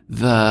much: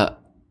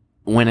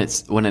 when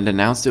it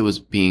announced it was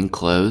being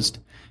closed,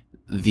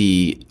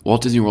 the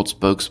Walt Disney World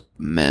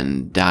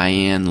spokesman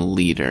Diane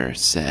Leader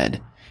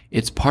said,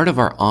 "It's part of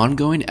our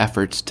ongoing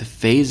efforts to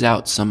phase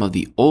out some of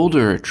the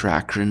older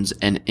attractions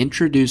and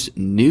introduce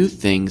new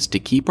things to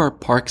keep our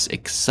parks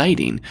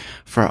exciting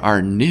for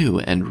our new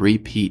and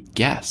repeat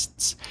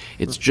guests.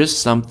 It's just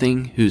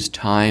something whose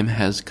time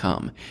has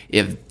come."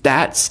 If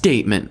that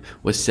statement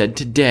was said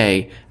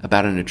today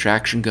about an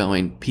attraction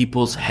going,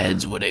 people's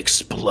heads would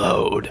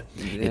explode.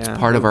 It's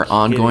part of our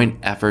ongoing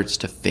efforts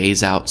to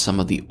phase out some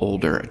of the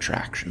older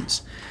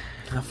attractions.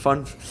 A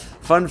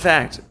fun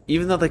fact,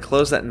 even though they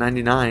closed that in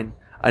 99,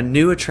 a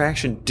new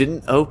attraction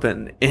didn't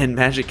open in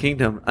Magic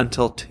Kingdom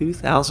until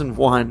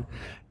 2001,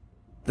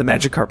 the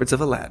Magic Carpets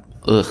of Aladdin.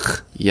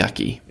 Ugh,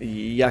 yucky.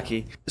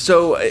 Yucky.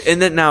 So, and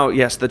then now,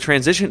 yes, the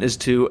transition is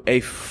to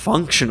a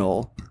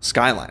functional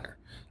Skyliner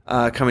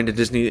coming to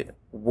Disney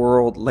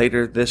World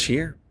later this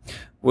year,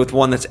 with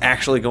one that's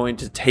actually going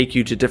to take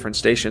you to different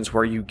stations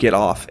where you get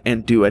off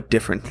and do a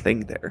different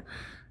thing there.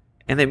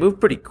 And they move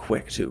pretty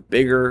quick, too.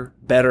 Bigger,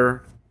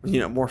 better,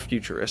 more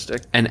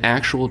futuristic. An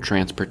actual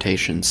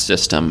transportation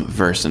system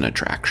versus an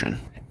attraction.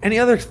 Any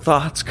other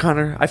thoughts,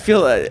 Connor? I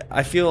feel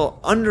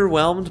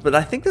underwhelmed, but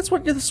I think that's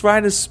what this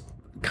ride is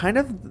kind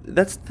of.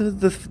 That's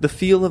the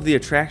feel of the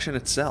attraction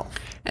itself.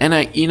 And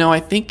I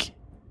think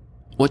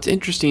what's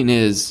interesting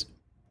is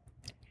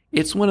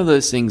it's one of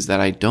those things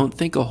that I don't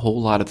think a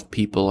whole lot of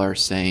people are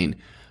saying,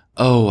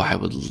 "Oh, I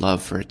would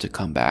love for it to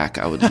come back.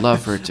 I would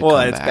love for it to come back."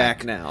 Well, it's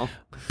back now.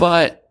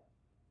 But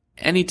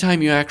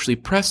anytime you actually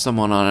press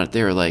someone on it,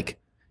 they're like,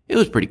 "It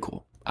was pretty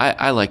cool.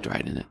 I liked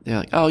riding it." They're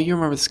like, "Oh, you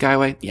remember the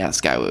Skyway?" "Yeah, the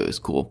Skyway was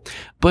cool."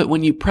 But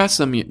when you press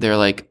them, they're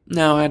like,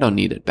 "No, I don't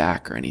need it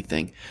back or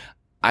anything."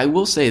 I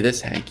will say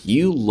this, Hank.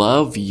 You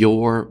love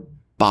your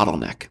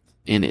bottleneck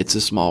in It's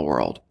a Small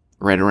World,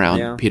 right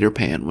around Peter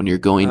Pan when you're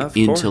going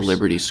into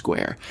Liberty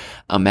Square.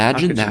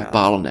 Imagine that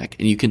bottleneck,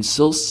 and you can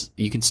still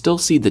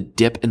see the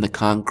dip in the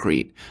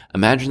concrete.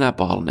 Imagine that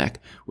bottleneck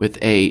with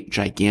a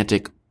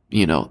gigantic,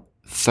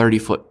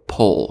 30-foot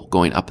pole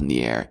going up in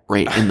the air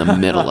right in the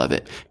middle of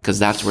it, because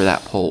that's where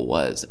that pole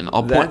was. And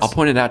I'll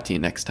point it out to you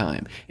next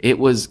time. It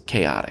was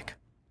chaotic.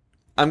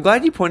 I'm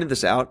glad you pointed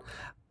this out.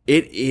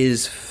 It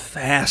is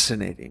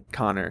fascinating,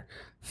 Connor.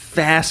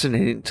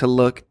 Fascinating to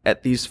look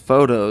at these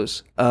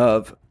photos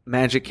of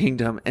Magic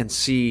Kingdom and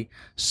see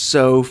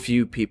so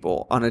few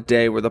people on a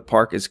day where the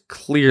park is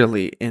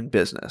clearly in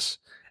business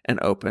and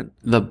open.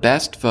 The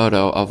best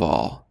photo of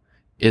all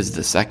is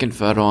the second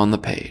photo on the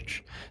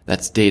page.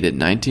 That's dated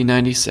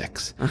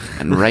 1996,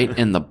 and right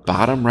in the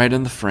bottom right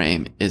in the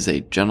frame is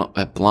a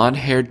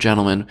blonde-haired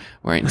gentleman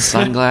wearing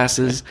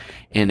sunglasses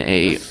in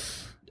a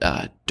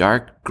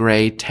dark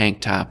gray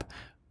tank top,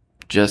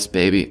 just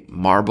baby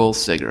marble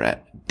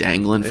cigarette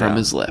dangling from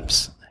his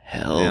lips.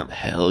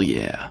 Hell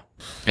yeah!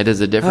 It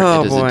is a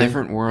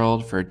different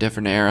world for a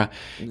different era.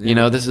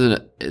 Yeah. This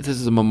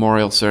is a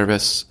memorial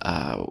service.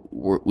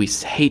 We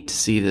hate to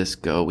see this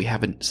go. We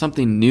have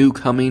something new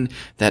coming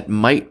that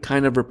might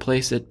kind of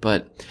replace it,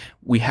 but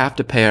we have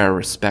to pay our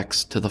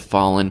respects to the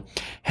fallen.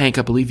 Hank,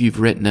 I believe you've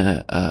written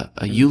a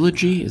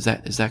eulogy. Is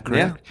that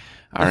correct? Yeah.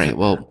 All right.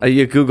 Well,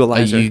 a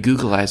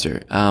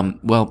Googleizer.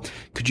 Well,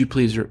 could you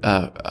please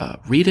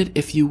read it,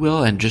 if you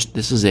will? And just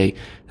this is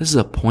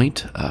a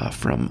point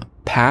from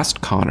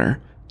past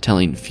Connor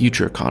telling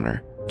future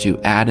Connor to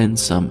add in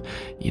some,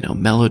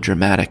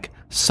 melodramatic,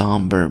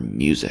 somber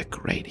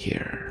music right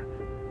here.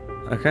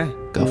 Okay.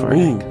 Go for it,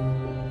 Hank.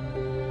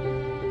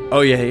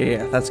 Oh,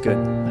 yeah. That's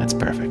good. That's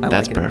perfect.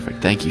 That's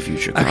perfect. Thank you,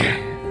 future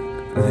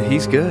Connor. Okay.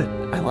 He's good.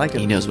 I like him.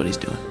 He knows what he's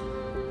doing.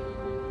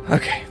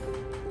 Okay.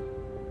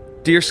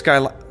 Dear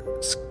Skyway.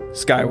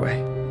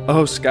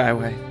 Oh,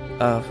 Skyway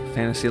of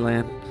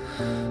Fantasyland.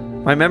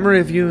 My memory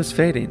of you is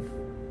fading,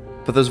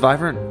 but those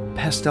vibrant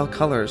pastel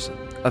colors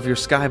of your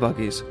sky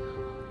buggies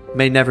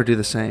may never do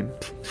the same.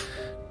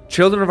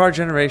 Children of our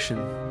generation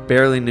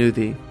barely knew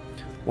thee.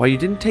 While you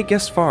didn't take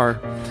guests far,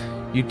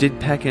 you did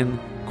pack in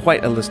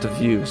quite a list of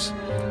views.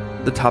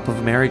 The top of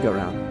a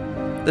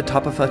merry-go-round, the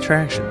top of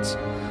attractions,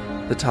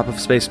 the top of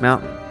Space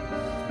Mountain,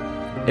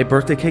 a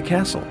birthday cake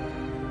castle,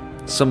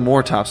 some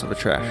more tops of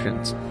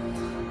attractions,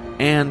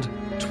 and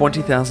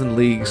 20,000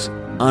 leagues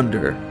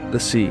under the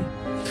sea.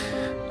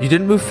 You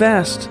didn't move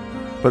fast,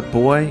 but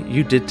boy,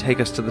 you did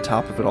take us to the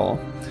top of it all.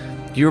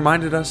 You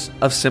reminded us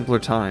of simpler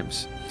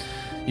times.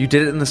 You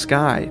did it in the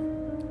sky.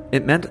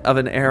 It meant of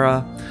an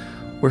era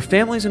where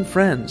families and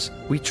friends,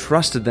 we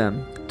trusted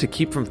them to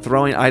keep from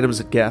throwing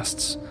items at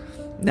guests.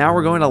 Now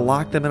we're going to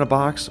lock them in a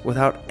box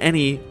without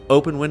any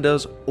open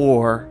windows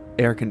or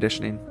air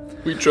conditioning.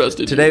 We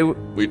trusted today. You.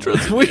 We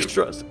trusted. We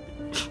trusted.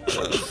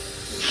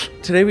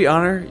 Today we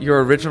honor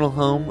your original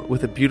home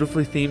with a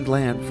beautifully themed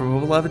land from a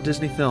beloved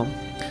Disney film,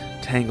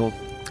 Tangled.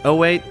 Oh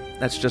wait,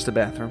 that's just a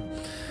bathroom.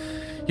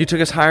 You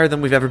took us higher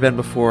than we've ever been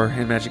before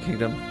in Magic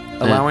Kingdom,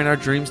 allowing our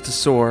dreams to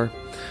soar.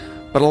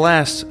 But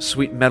alas,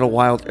 sweet metal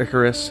wild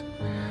Icarus,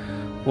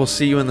 we'll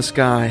see you in the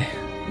sky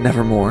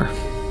nevermore.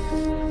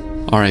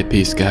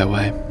 R.I.P.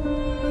 Skyway.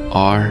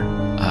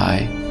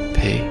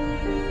 R.I.P.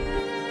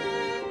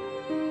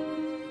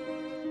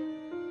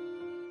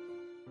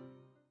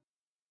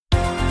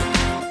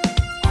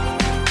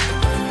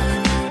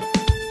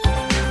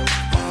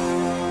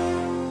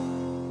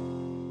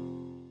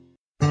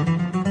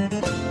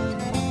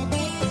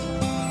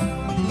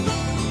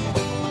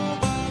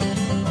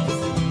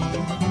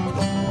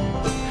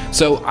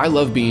 So I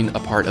love being a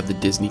part of the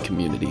Disney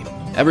community.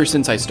 Ever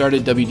since I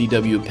started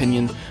WDW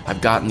Opinion, I've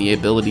gotten the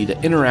ability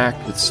to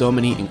interact with so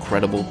many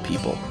incredible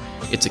people.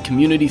 It's a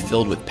community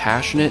filled with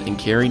passionate and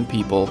caring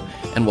people,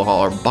 and while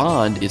our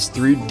bond is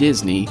through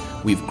Disney,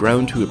 we've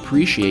grown to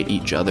appreciate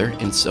each other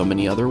in so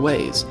many other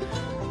ways.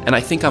 And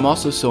I think I'm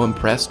also so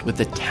impressed with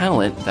the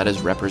talent that is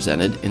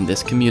represented in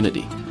this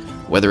community.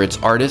 Whether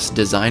it's artists,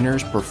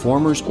 designers,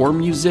 performers, or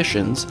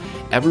musicians,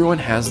 everyone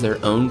has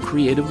their own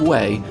creative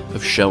way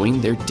of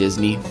showing their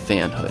Disney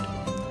fanhood.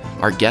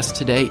 Our guest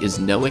today is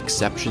no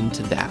exception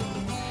to that.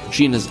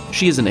 She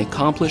is an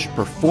accomplished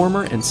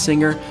performer and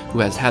singer who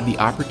has had the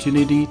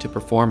opportunity to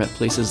perform at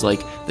places like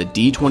the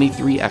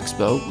D23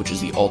 Expo, which is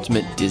the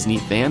ultimate Disney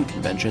fan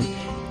convention,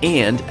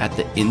 and at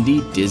the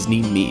Indie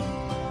Disney Meet.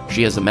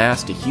 She has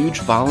amassed a huge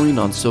following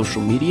on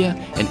social media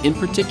and in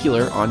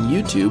particular on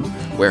YouTube,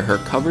 where her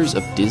covers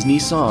of Disney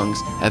songs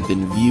have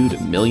been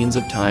viewed millions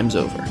of times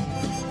over.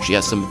 She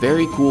has some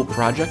very cool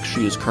projects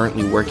she is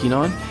currently working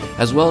on,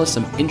 as well as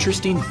some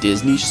interesting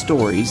Disney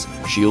stories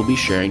she will be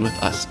sharing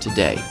with us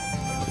today.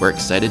 We're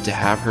excited to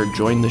have her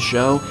join the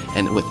show,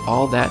 and with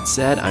all that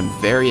said, I'm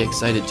very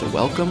excited to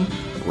welcome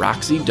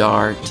Roxy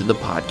Darr to the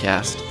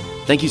podcast.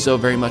 Thank you so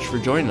very much for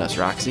joining us,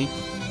 Roxy.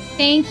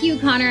 Thank you,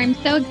 Connor. I'm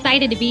so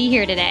excited to be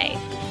here today.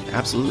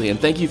 Absolutely. And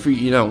thank you for,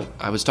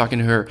 I was talking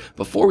to her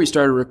before we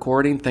started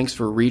recording. Thanks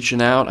for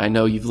reaching out. I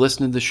know you've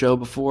listened to the show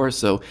before,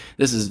 so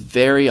this is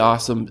very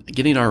awesome.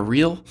 Getting our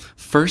real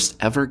first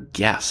ever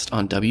guest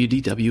on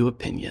WDW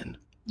Opinion.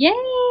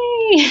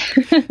 Yay!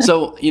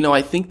 So,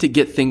 I think to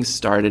get things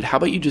started, how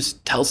about you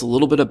just tell us a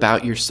little bit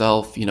about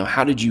yourself?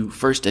 How did you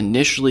first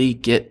initially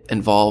get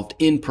involved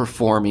in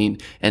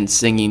performing and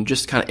singing?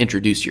 Just kind of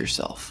introduce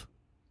yourself.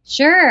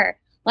 Sure.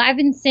 Well, I've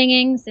been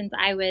singing since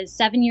I was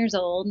 7 years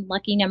old,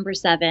 lucky number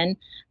 7.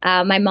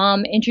 My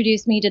mom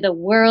introduced me to the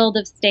world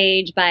of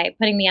stage by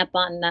putting me up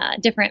on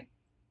different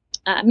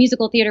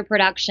musical theater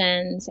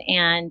productions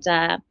and,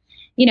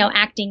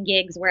 acting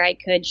gigs where I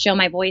could show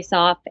my voice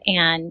off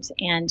and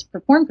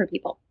perform for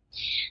people.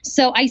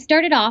 So I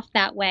started off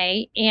that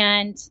way,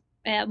 and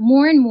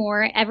more and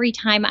more every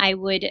time I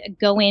would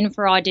go in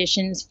for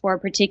auditions for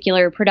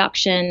particular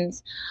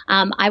productions,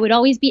 I would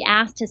always be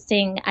asked to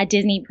sing a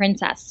Disney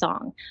princess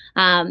song.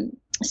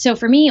 So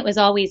for me, it was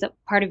always a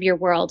part of your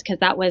world because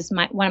that was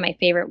one of my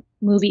favorite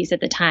movies at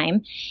the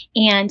time.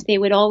 And they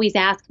would always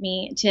ask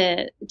me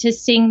to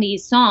sing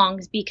these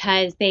songs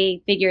because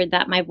they figured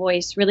that my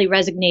voice really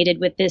resonated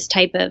with this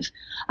type of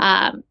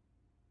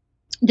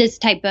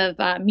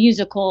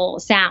musical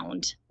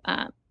sound.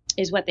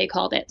 Is what they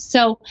called it.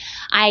 So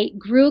I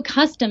grew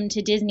accustomed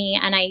to Disney,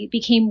 and I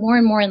became more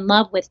and more in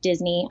love with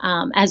Disney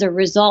as a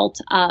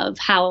result of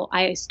how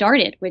I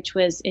started, which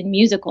was in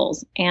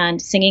musicals and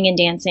singing and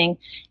dancing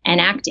and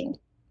acting.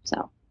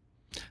 So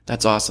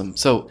that's awesome.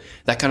 So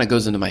that kind of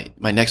goes into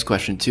my next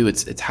question too.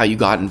 It's how you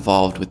got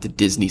involved with the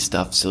Disney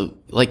stuff. So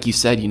like you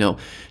said,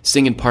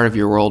 singing Part of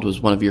Your World was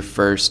one of your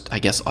first, I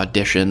guess,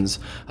 auditions,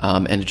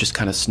 and it just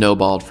kind of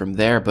snowballed from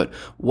there. But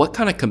what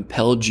kind of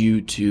compelled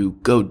you to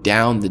go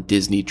down the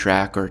Disney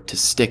track or to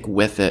stick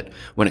with it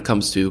when it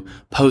comes to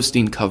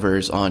posting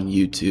covers on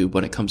YouTube,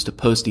 when it comes to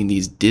posting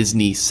these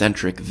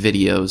Disney-centric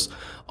videos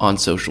on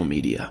social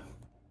media?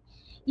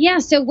 Yeah,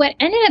 so what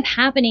ended up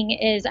happening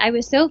is I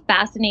was so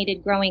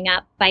fascinated growing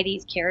up by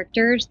these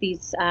characters,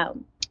 these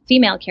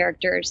female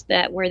characters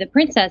that were the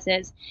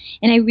princesses,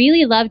 and I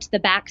really loved the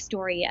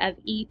backstory of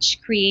each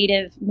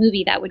creative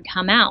movie that would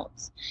come out.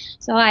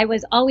 So I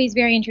was always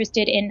very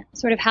interested in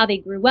sort of how they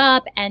grew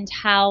up and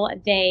how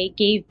they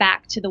gave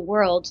back to the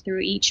world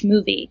through each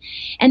movie.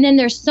 And then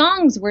their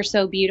songs were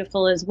so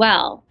beautiful as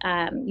well.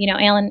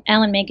 Alan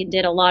Menken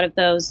did a lot of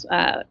those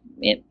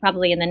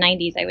probably in the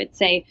 90s, I would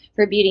say,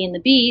 for Beauty and the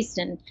Beast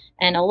and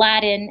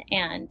Aladdin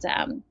and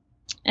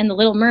The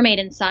Little Mermaid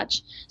and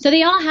such. So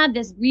they all had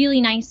this really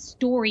nice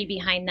story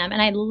behind them.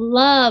 And I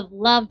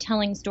love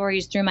telling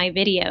stories through my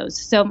videos.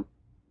 So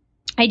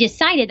I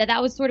decided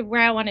that was sort of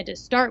where I wanted to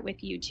start with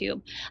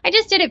YouTube. I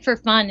just did it for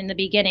fun in the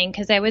beginning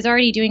because I was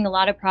already doing a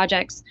lot of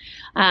projects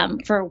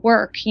for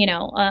work,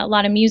 a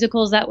lot of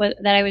musicals that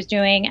I was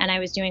doing, and I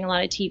was doing a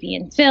lot of TV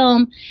and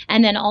film,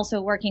 and then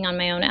also working on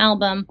my own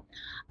album.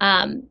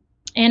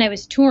 And I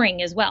was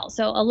touring as well.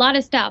 So a lot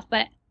of stuff.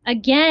 But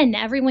again,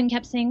 everyone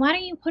kept saying, why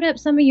don't you put up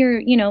some of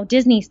your,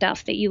 Disney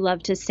stuff that you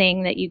love to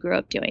sing that you grew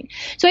up doing?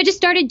 So I just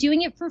started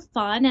doing it for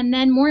fun. And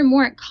then more and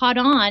more it caught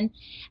on.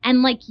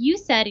 And like you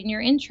said in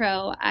your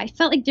intro, I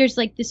felt like there's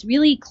like this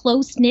really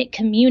close knit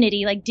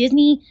community. Like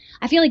Disney,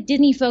 I feel like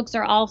Disney folks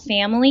are all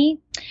family.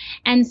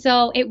 And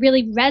so it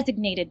really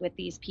resonated with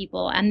these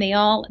people. And they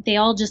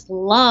all just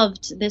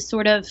loved this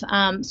sort of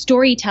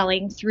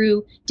storytelling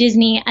through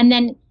Disney. And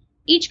then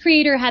each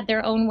creator had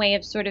their own way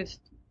of sort of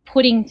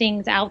putting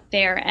things out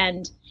there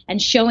and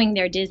showing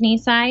their Disney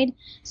side.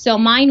 So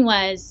mine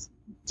was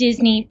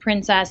Disney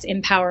princess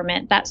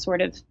empowerment, that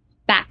sort of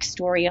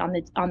backstory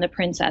on the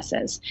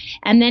princesses.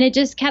 And then it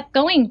just kept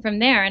going from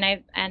there.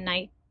 And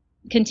I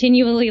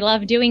continually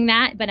love doing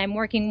that, but I'm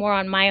working more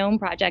on my own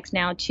projects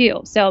now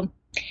too. So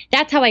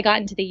that's how I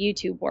got into the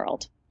YouTube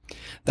world.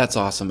 That's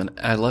awesome. And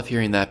I love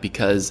hearing that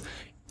because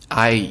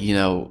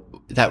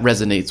that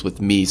resonates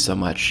with me so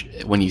much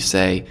when you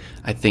say,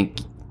 I think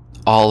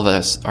all of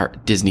us are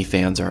Disney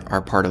fans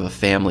are part of a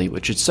family,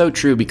 which is so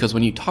true because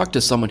when you talk to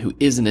someone who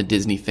isn't a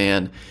Disney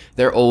fan,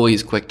 they're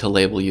always quick to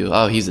label you,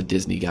 oh, he's a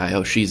Disney guy,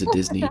 oh, she's a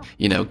Disney,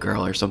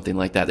 girl or something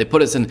like that. They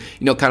put us in,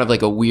 kind of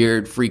like a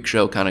weird freak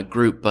show kind of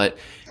group, but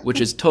which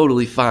is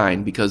totally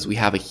fine because we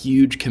have a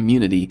huge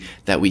community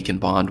that we can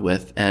bond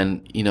with.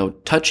 And,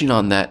 touching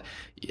on that,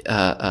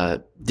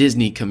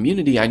 Disney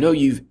community, I know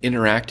you've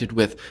interacted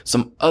with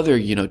some other,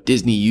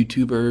 Disney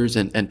YouTubers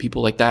and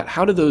people like that.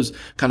 How do those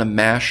kind of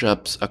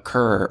mashups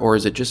occur, or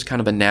is it just kind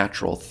of a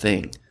natural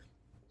thing?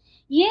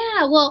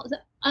 Yeah, well,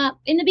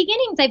 in the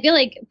beginnings, I feel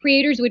like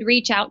creators would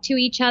reach out to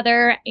each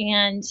other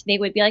and they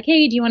would be like,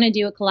 hey, do you want to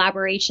do a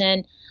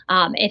collaboration?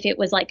 If it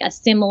was like a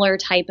similar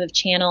type of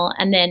channel,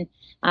 and then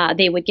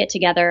they would get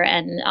together,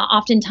 and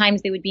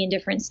oftentimes they would be in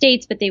different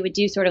states, but they would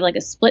do sort of like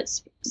a split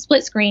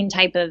screen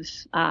type of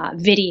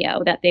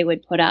video that they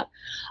would put up.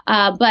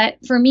 But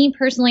for me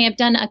personally, I've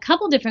done a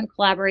couple different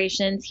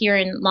collaborations here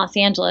in Los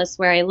Angeles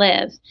where I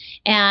live.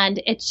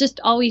 And it's just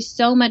always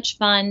so much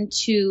fun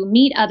to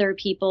meet other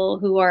people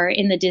who are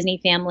in the Disney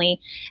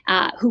family,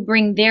 who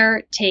bring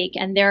their take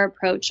and their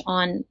approach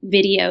on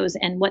videos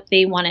and what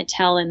they want to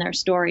tell in their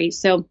stories.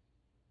 So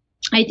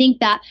I think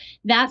that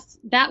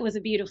was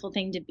a beautiful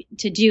thing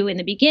to do in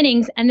the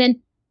beginnings. And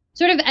then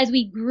sort of as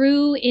we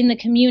grew in the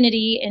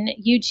community in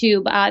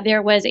YouTube,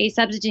 there was a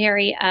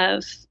subsidiary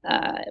of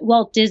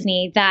Walt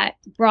Disney that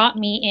brought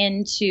me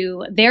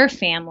into their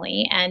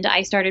family, and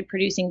I started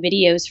producing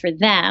videos for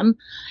them.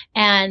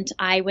 And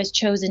I was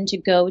chosen to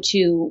go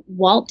to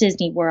Walt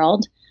Disney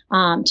World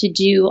to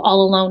do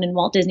All Alone in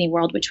Walt Disney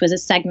World, which was a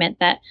segment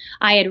that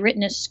I had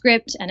written a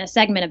script and a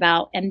segment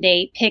about, and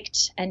they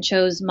picked and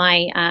chose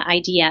my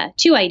idea,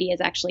 2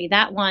 ideas actually,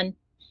 that one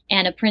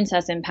and a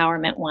princess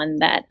empowerment one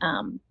that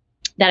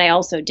I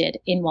also did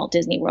in Walt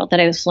Disney World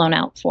that I was flown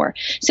out for.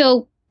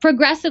 So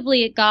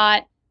progressively it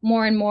got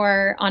more and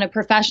more on a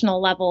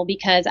professional level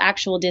because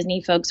actual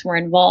Disney folks were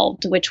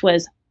involved, which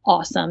was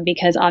awesome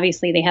because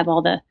obviously they have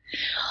all the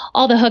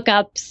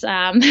hookups,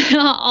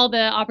 all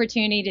the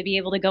opportunity to be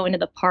able to go into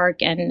the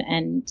park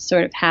and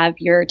sort of have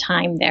your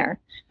time there,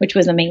 which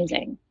was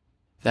amazing.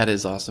 That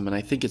is awesome. And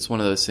I think it's one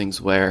of those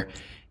things where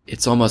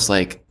it's almost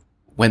like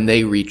when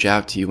they reach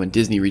out to you, when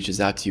Disney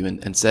reaches out to you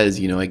and says,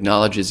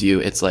 acknowledges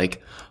you, it's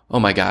like, oh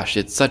my gosh,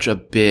 it's such a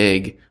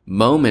big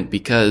moment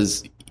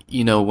because,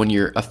 when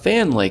you're a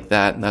fan like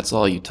that and that's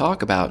all you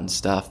talk about and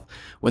stuff,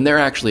 when they're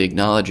actually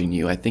acknowledging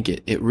you, I think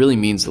it really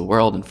means the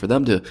world. And for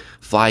them to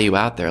fly you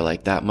out there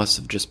like that must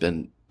have just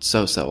been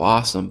so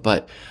awesome.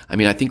 But I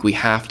mean, I think we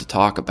have to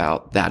talk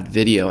about that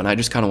video, and I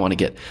just kind of want to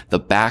get the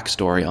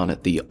backstory on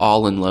it, the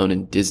All Alone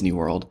in Disney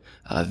World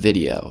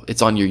video.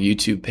 It's on your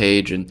YouTube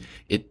page, and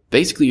it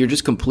basically you're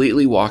just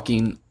completely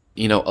walking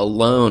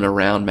alone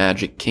around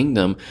Magic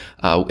Kingdom,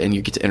 and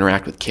you get to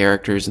interact with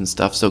characters and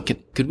stuff. So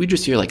could we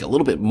just hear like a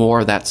little bit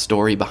more of that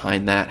story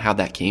behind that, how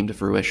that came to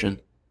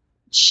fruition?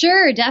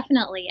 Sure,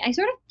 definitely. I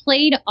sort of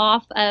played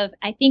off of,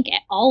 I think,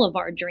 all of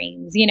our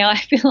dreams. I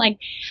feel like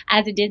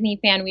as a Disney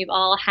fan, we've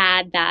all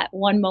had that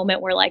one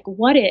moment where like,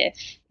 what if,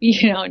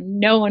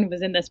 no one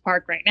was in this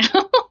park right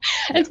now?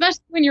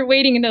 Especially when you're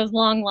waiting in those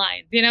long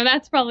lines.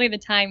 That's probably the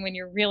time when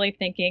you're really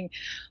thinking,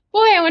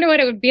 boy, I wonder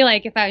what it would be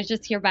like if I was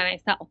just here by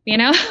myself,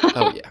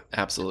 Oh, yeah,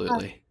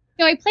 absolutely.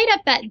 So I played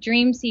up that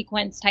dream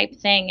sequence type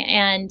thing,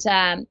 and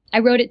I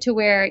wrote it to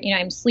where,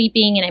 I'm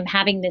sleeping and I'm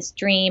having this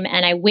dream,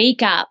 and I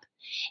wake up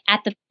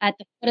at the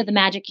foot of the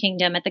Magic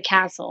Kingdom at the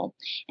castle,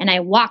 and I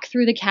walk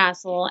through the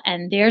castle,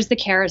 and there's the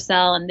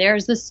carousel, and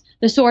there's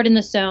the Sword in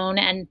the Stone,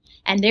 and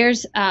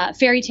there's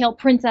Fairy Tale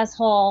Princess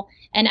Hall,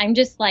 and I'm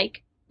just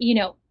like,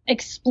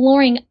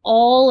 exploring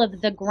all of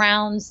the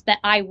grounds that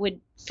I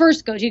would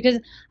first go to, because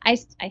I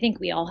think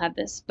we all have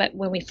this, but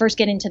when we first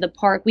get into the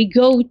park, we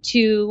go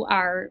to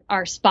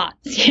our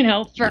spots,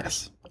 first.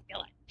 Yes.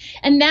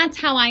 And that's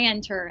how I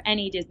enter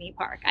any Disney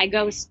park. I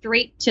go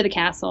straight to the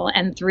castle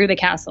and through the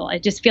castle. I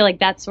just feel like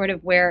that's sort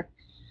of where,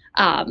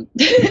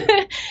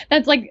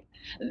 that's like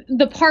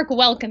the park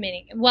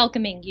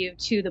welcoming you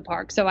to the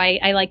park. So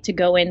I like to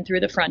go in through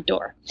the front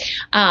door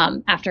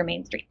after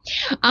Main Street.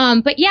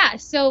 But yeah,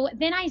 so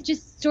then I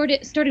just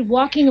started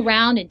walking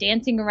around and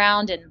dancing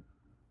around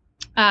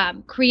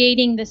and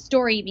creating the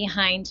story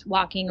behind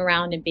walking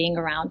around and being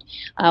around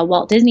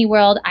Walt Disney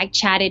World. I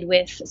chatted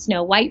with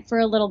Snow White for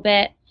a little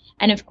bit.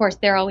 And of course,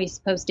 they're always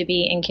supposed to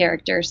be in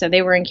character. So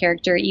they were in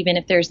character even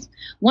if there's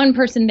one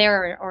person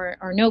there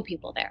or no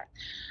people there.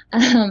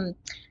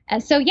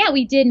 So yeah,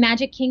 we did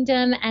Magic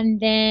Kingdom and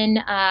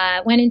then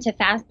went into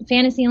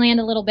Fantasyland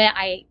a little bit.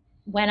 I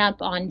went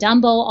up on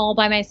Dumbo all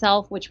by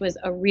myself, which was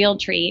a real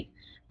treat.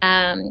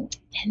 And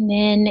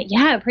then,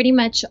 yeah, pretty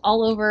much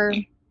all over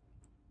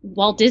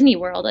Walt Disney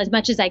World as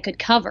much as I could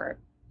cover.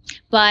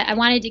 But I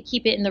wanted to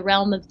keep it in the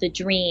realm of the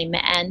dream,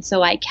 and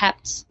so I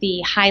kept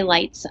the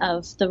highlights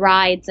of the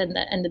rides and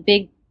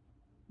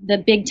the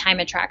big time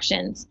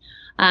attractions,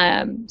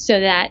 so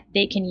that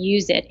they can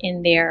use it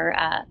in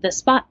their the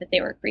spot that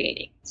they were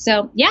creating.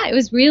 So yeah, it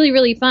was really,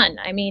 really fun.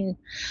 I mean,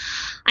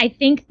 I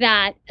think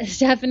that is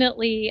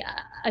definitely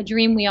a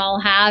dream we all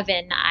have,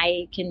 and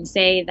I can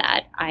say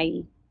that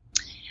I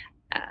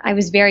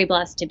was very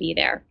blessed to be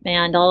there,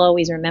 and I'll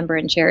always remember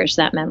and cherish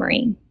that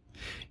memory.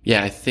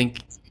 Yeah, I think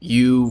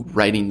you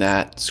writing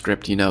that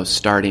script,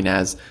 starting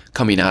as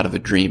coming out of a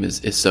dream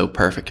is so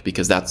perfect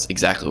because that's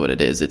exactly what it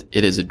is. It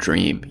is a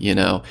dream,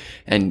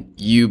 and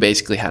you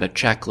basically had a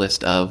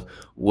checklist of,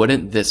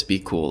 wouldn't this be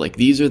cool? Like,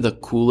 these are the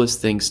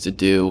coolest things to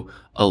do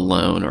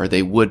alone, or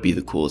they would be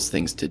the coolest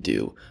things to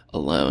do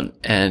alone.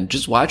 And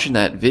just watching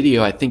that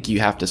video, I think you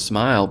have to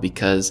smile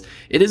because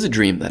it is a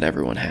dream that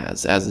everyone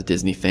has as a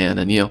Disney fan.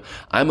 And,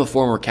 I'm a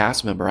former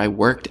cast member. I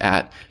worked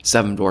at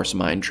Seven Dwarfs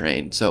Mine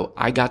Train. So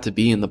I got to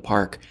be in the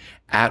park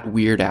at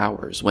weird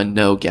hours when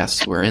no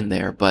guests were in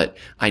there, but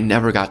I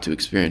never got to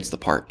experience the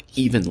park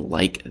even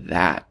like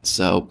that.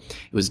 So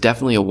it was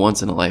definitely a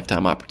once in a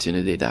lifetime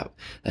opportunity that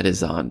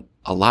is on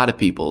a lot of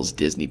people's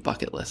Disney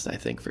bucket list, I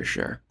think, for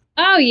sure.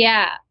 Oh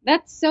yeah,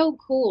 that's so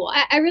cool.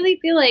 I really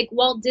feel like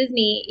Walt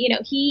Disney,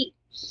 he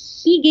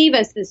gave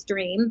us this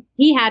dream.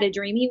 He had a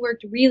dream. He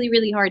worked really,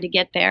 really hard to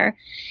get there,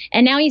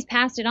 and now he's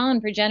passed it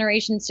on for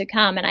generations to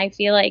come. And I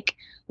feel like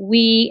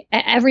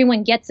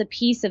everyone gets a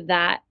piece of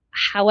that,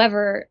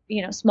 however,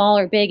 small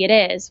or big it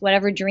is,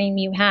 whatever dream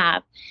you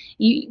have.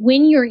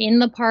 When you're in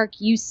the park,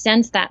 you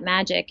sense that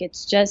magic.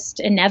 It's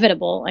just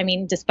inevitable. I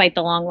mean, despite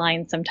the long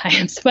lines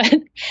sometimes,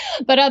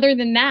 but other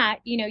than that,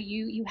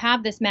 you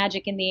have this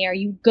magic in the air.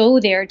 You go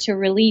there to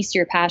release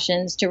your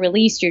passions, to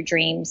release your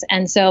dreams.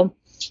 And so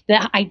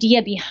the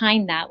idea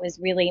behind that was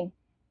really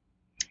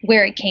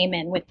where it came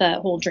in with the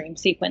whole dream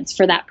sequence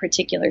for that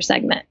particular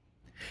segment.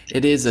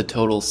 It is a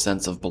total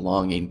sense of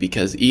belonging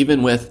because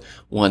even with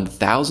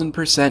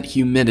 1000%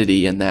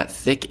 humidity and that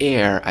thick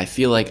air, I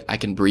feel like I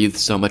can breathe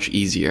so much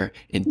easier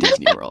in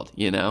Disney World,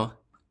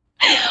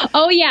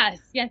 Oh yes.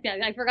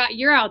 I forgot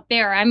you're out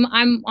there. I'm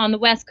on the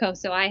West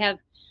Coast, so I have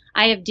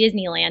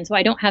Disneyland, so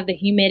I don't have the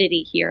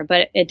humidity here,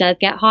 but it does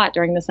get hot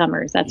during the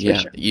summers. That's for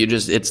sure.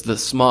 It's the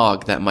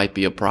smog that might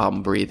be a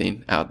problem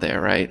breathing out there,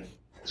 right?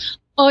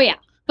 Oh yeah,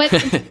 but.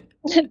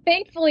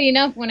 Thankfully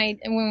enough,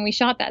 when we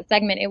shot that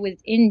segment, it was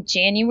in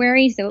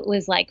January, so it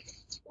was like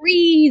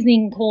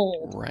freezing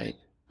cold. Right.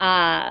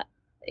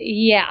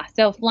 Yeah.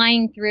 So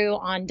flying through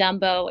on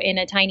Dumbo in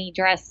a tiny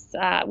dress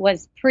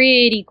was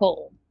pretty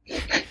cold.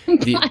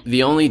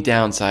 The only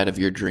downside of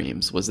your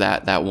dreams was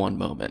that one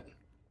moment.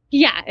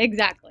 Yeah,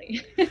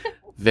 exactly.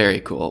 Very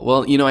cool.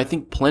 Well, I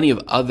think plenty of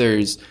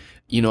others,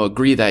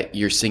 agree that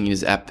your singing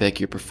is epic,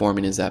 your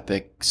performing is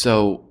epic.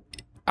 So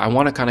I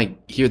want to kind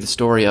of hear the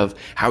story of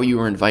how you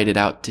were invited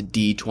out to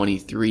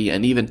D23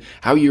 and even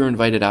how you were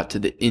invited out to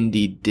the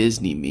Indie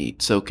Disney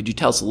meet. So could you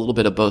tell us a little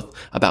bit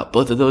about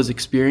both of those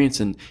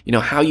experiences and,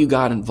 how you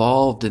got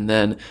involved? And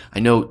then I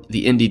know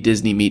the Indie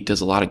Disney meet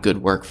does a lot of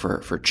good work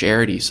for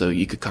charity. So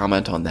you could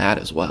comment on that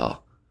as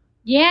well.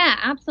 Yeah,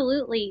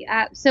 absolutely.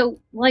 So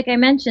like I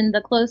mentioned,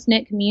 the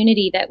close-knit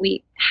community that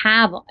we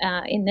have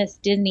in this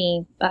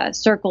Disney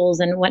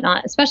circles and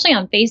whatnot, especially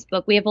on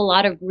Facebook, we have a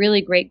lot of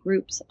really great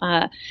groups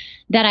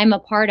that I'm a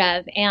part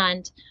of.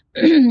 And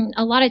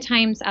a lot of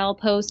times I'll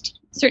post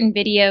certain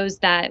videos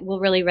that will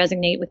really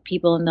resonate with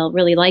people and they'll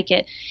really like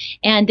it.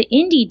 And the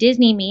Indie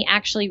Disney Me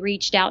actually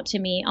reached out to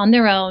me on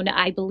their own.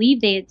 I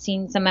believe they had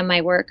seen some of my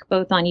work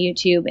both on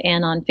YouTube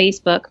and on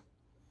Facebook.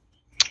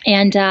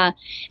 And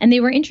they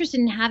were interested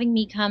in having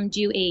me come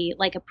do a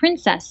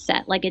princess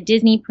set, like a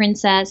Disney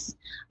princess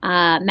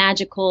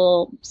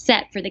magical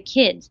set for the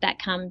kids that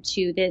come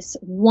to this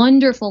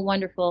wonderful,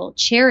 wonderful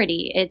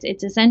charity.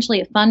 It's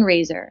essentially a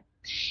fundraiser,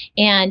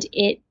 and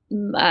it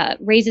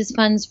raises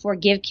funds for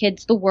Give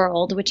Kids the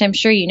World, which I'm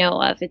sure you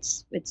know of.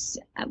 It's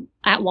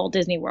at Walt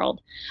Disney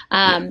World,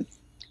 and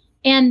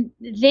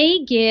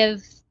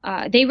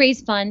they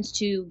raise funds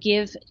to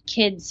give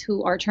kids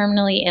who are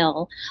terminally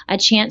ill a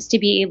chance to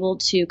be able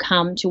to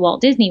come to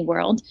Walt Disney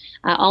World,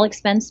 all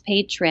expense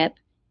paid trip.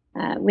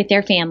 with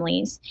their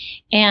families.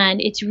 And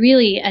it's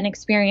really an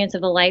experience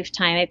of a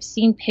lifetime. I've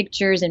seen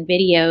pictures and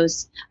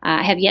videos.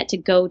 I have yet to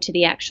go to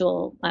the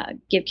actual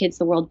Give Kids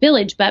the World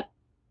Village, but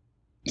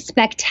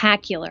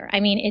spectacular. I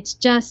mean, it's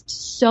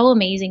just so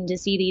amazing to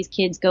see these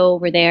kids go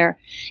over there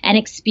and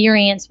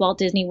experience Walt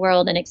Disney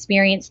World and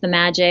experience the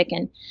magic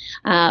and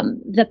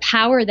the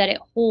power that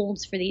it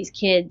holds for these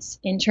kids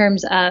in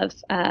terms of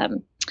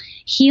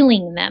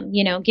healing them,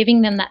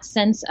 giving them that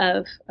sense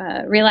of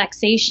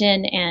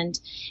relaxation and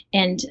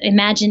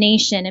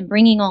imagination and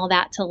bringing all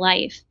that to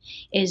life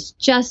is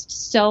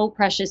just so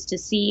precious to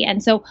see.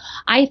 And so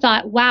I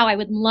thought, wow, I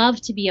would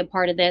love to be a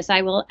part of this.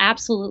 I will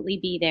absolutely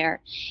be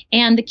there.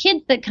 And the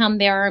kids that come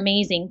there are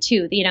amazing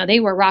too. They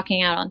were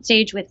rocking out on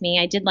stage with me.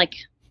 I did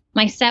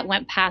my set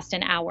went past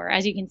an hour.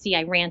 As you can see,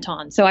 I rant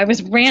on. So I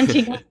was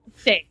ranting on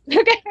stage.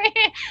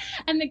 Okay.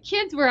 And the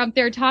kids were up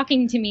there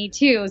talking to me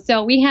too.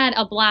 So we had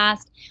a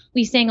blast.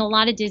 We sang a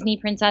lot of Disney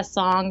princess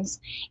songs,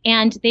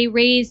 and they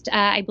raised,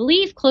 I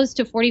believe, close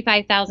to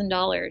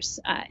 $45,000.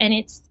 And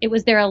it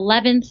was their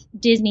 11th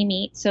Disney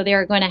meet. So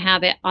they're going to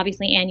have it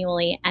obviously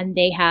annually. And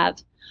they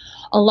have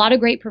a lot of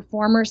great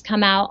performers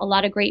come out, a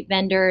lot of great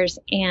vendors,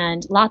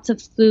 and lots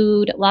of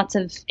food, lots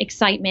of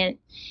excitement.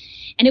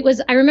 And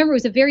I remember it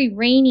was a very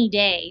rainy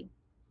day,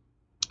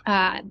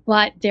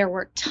 but there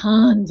were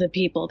tons of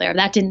people there.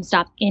 That didn't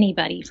stop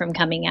anybody from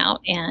coming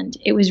out. And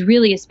it was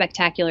really a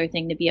spectacular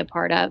thing to be a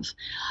part of.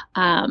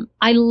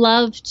 I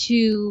love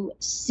to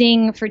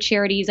sing for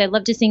charities. I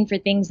love to sing for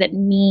things that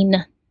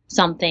mean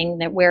something,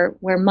 that where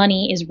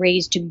money is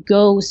raised to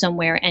go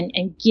somewhere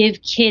and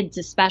give kids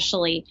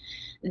especially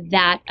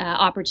that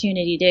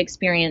opportunity to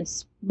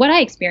experience what I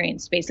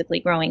experienced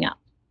basically growing up.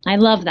 I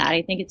love that.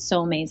 I think it's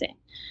so amazing.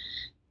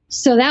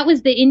 So that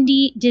was the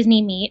Indie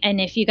Disney Meet. And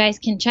if you guys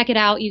can check it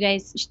out,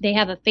 they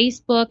have a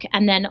Facebook,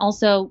 and then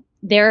also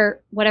their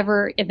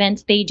whatever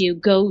events they do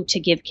go to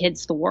Give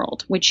Kids the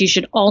World, which you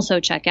should also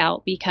check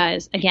out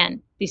because,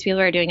 again, these people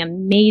are doing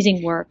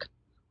amazing work.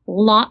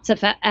 Lots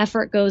of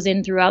effort goes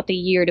in throughout the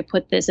year to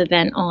put this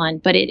event on,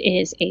 but it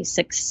is a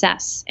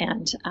success.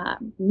 And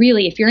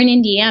really, if you're in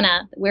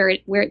Indiana, where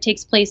it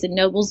takes place in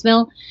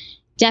Noblesville,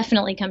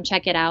 definitely come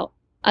check it out.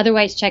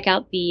 Otherwise, check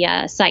out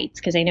the sites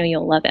because I know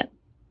you'll love it.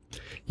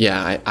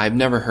 Yeah, I've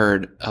never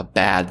heard a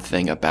bad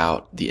thing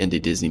about the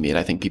Indie Disney Meet.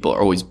 I think people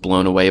are always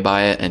blown away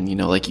by it. And,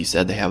 like you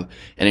said, they have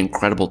an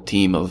incredible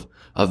team of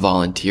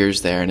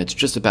volunteers there. And it's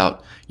just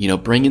about,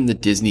 bringing the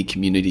Disney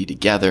community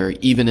together,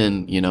 even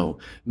in,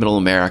 middle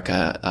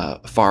America,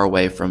 far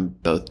away from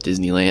both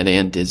Disneyland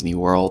and Disney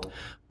World.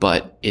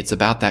 But it's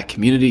about that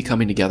community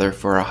coming together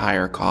for a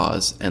higher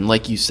cause. And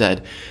like you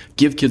said,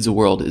 Give Kids a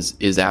World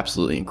is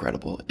absolutely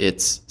incredible.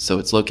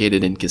 It's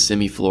located in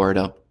Kissimmee,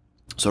 Florida.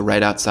 So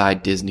right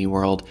outside Disney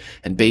World.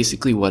 And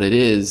basically what it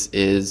is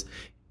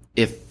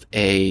if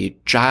a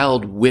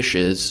child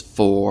wishes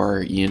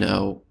for,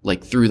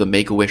 through the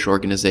Make-A-Wish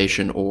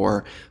organization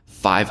or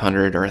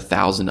 500 or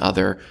 1,000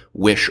 other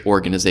wish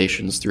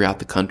organizations throughout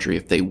the country,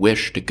 if they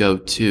wish to go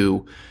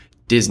to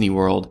Disney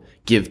World,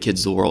 Give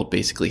Kids the World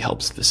basically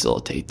helps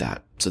facilitate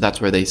that. So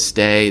that's where they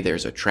stay.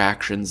 There's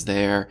attractions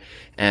there.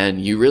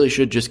 And you really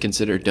should just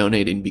consider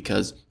donating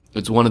because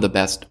it's one of the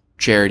best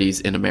charities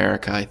in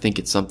America. I think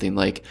it's something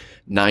like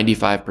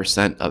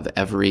 95% of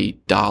every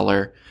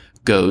dollar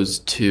goes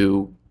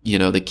to,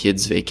 the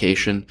kids'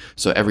 vacation.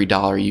 So every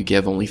dollar you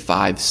give, only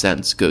 5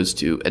 cents goes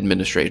to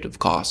administrative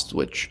costs,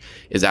 which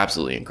is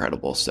absolutely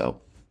incredible. So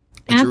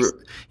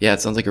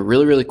it sounds like a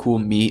really, really cool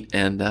meet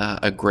and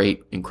a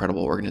great,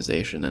 incredible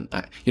organization. And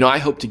I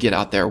hope to get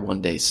out there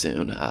one day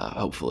soon,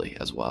 hopefully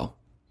as well.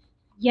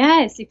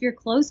 Yes, if you're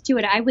close to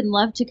it, I would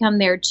love to come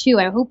there too.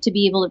 I hope to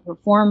be able to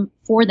perform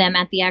for them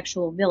at the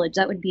actual village.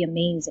 That would be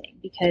amazing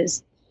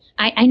because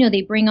I know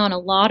they bring on a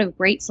lot of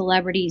great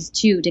celebrities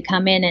too to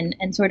come in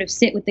and sort of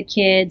sit with the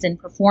kids and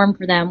perform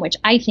for them, which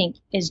I think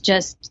is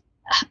just,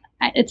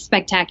 it's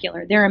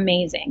spectacular. They're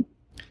amazing.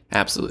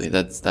 Absolutely.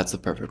 That's the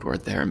perfect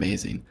word. They're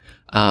amazing.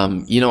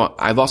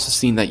 I've also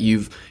seen that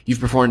you've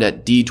performed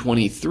at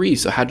D23.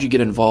 So how'd you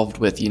get involved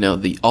with,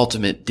 the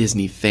ultimate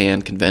Disney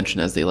fan convention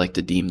as they like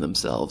to deem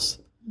themselves?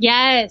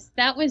 Yes,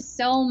 that was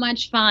so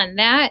much fun.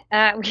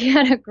 We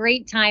had a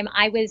great time.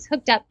 I was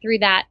hooked up through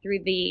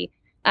the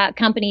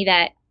company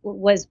that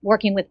was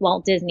working with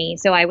Walt Disney.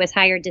 So I was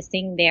hired to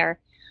sing there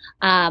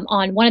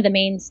on one of the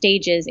main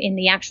stages in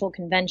the actual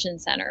convention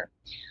center.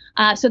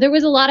 So there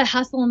was a lot of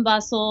hustle and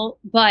bustle,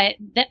 but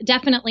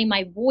definitely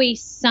my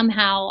voice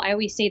somehow, I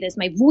always say this,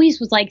 my voice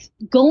was like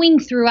going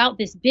throughout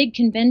this big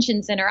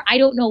convention center. I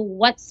don't know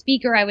what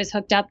speaker I was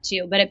hooked up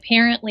to, but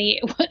apparently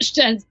it was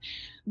just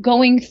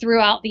going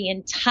throughout the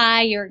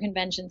entire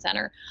convention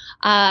center.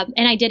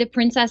 And I did a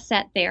princess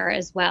set there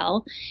as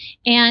well.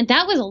 And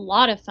that was a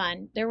lot of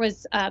fun. There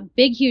was a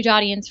big, huge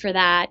audience for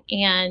that.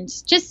 And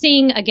just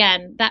seeing,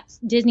 again, that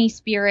Disney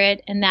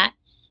spirit and that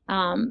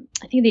I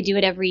think they do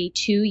it every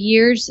 2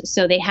 years.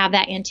 So they have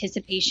that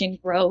anticipation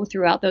grow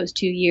throughout those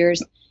 2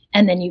 years.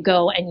 And then you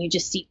go and you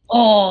just see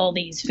all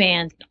these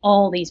fans,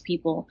 all these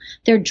people.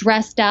 They're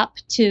dressed up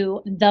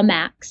to the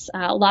max.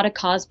 A lot of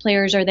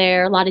cosplayers are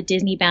there, a lot of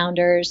Disney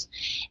bounders.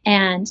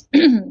 And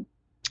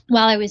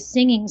while I was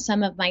singing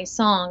some of my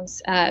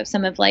songs,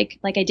 some of like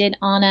I did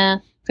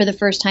Anna for the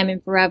first time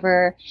in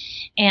forever.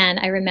 And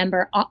I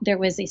remember there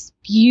was this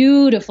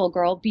beautiful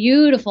girl,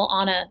 beautiful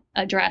Anna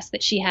dress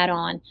that she had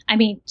on. I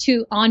mean,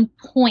 on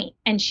point.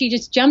 And she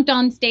just jumped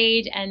on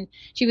stage and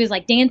she was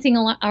like dancing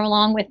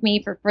along with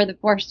me for the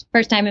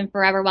first time in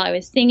forever while I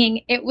was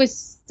singing. It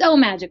was so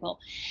magical.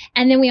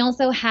 And then we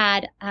also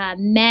had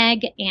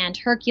Meg and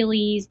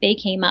Hercules. They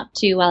came up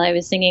too while I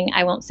was singing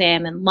I Won't Say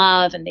I'm in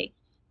Love. And they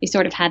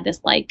sort of had this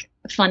like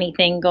funny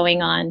thing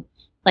going on,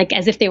 like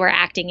as if they were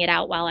acting it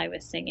out while I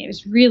was singing. It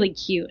was really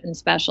cute and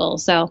special.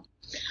 So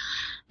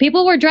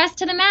people were dressed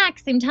to the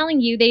max. I'm telling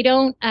you, they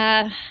don't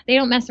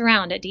mess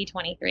around at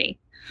D23.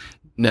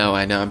 No,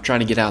 I know. I'm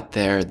trying to get out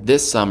there.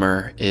 This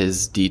summer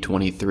is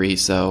D23,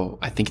 so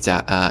I think it's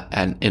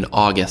in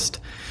August.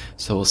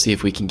 So we'll see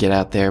if we can get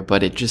out there.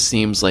 But it just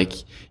seems like,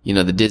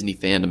 the Disney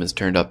fandom has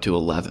turned up to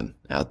 11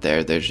 out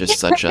there. There's just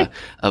such a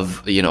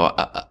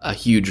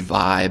huge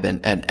vibe,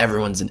 and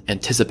everyone's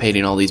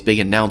anticipating all these big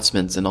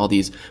announcements and all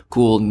these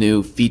cool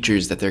new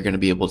features that they're going to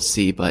be able to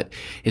see. But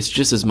it's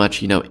just as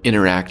much,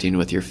 interacting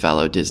with your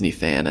fellow Disney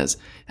fan as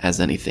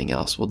anything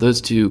else. Well,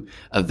 those two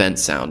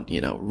events sound,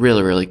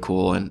 really, really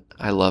cool. And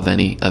I love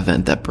any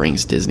event that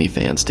brings Disney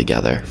fans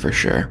together for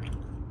sure.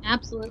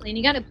 Absolutely. And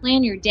you got to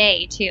plan your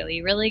day too.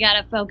 You really got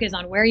to focus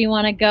on where you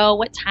want to go,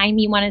 what time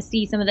you want to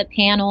see some of the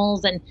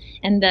panels and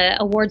the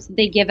awards that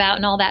they give out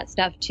and all that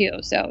stuff too.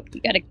 So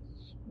you got to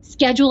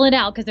schedule it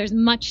out because there's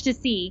much to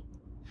see.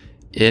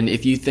 And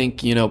if you think,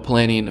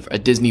 planning a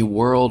Disney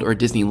World or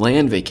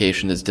Disneyland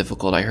vacation is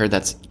difficult, I heard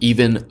that's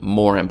even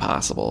more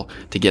impossible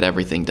to get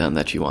everything done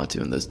that you want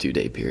to in those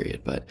 2-day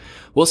period. But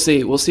we'll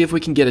see. We'll see if we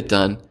can get it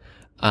done.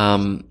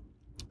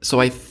 So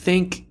I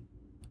think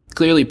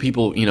clearly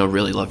people,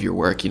 really love your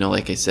work.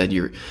 Like I said,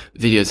 your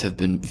videos have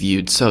been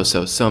viewed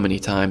so many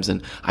times,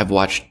 and I've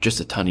watched just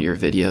a ton of your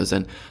videos.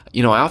 And,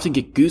 I often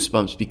get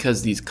goosebumps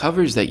because these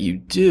covers that you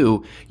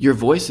do, your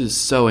voice is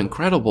so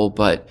incredible,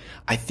 but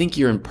I think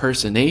your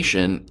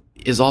impersonation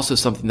is also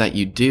something that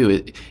you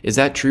do. Is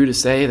that true to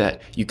say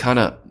that you kind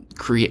of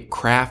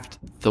craft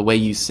the way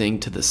you sing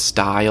to the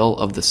style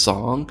of the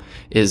song?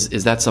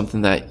 Is that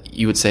something that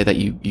you would say that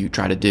you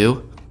try to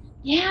do?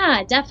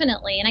 Yeah,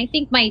 definitely. And I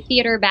think my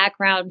theater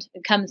background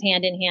comes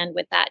hand in hand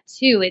with that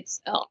too. It's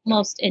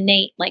almost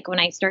innate. Like when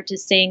I start to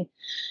sing,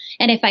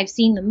 and if I've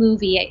seen the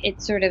movie,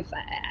 it's sort of,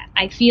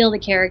 I feel the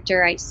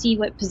character, I see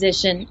what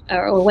position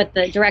or what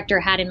the director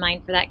had in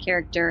mind for that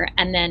character.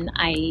 And then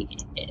I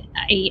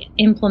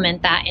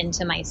implement that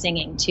into my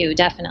singing too.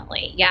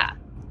 Definitely. Yeah.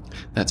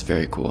 That's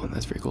very cool.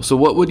 That's very cool. So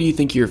what would you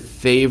think your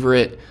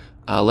favorite,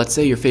 let's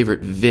say your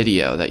favorite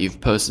video that you've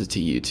posted to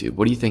YouTube?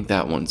 What do you think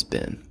that one's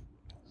been?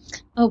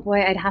 Oh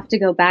boy, I'd have to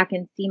go back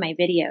and see my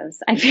videos.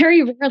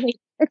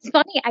 It's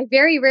funny, I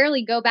very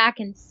rarely go back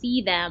and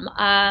see them.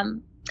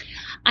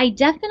 I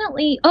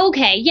definitely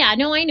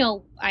definitely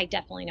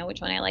know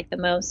which one I like the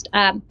most.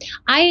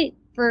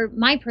 For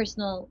my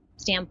personal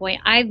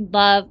standpoint, I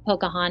love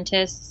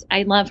Pocahontas.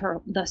 I love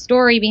the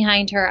story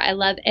behind her. I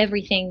love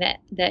everything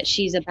that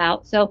she's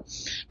about. So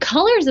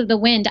Colors of the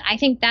Wind, I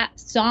think that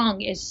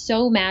song is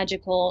so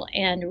magical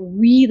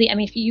and really,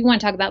 if you want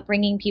to talk about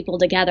bringing people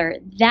together,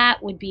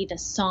 that would be the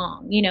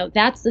song.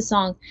 That's the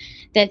song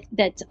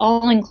that's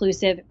all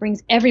inclusive. It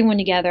brings everyone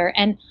together.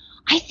 And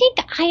I think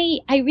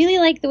I really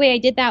like the way I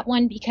did that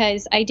one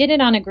because I did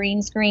it on a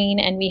green screen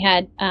and we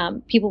had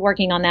people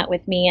working on that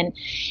with me, and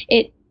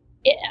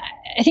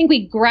I think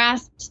we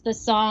grasped the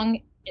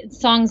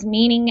song's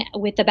meaning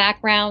with the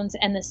backgrounds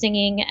and the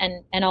singing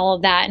and all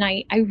of that. And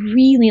I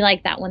really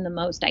like that one the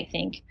most, I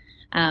think,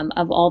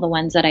 of all the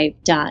ones that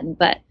I've done.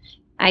 But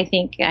I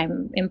think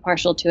I'm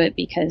impartial to it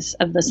because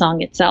of the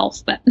song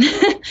itself. But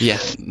yeah,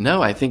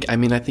 no, I think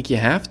you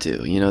have to.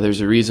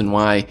 There's a reason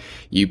why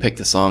you pick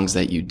the songs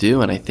that you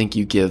do. And I think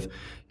you give,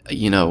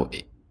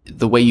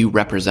 the way you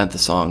represent the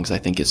songs, I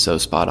think, is so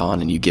spot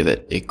on, and you give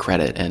it a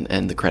credit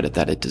and the credit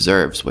that it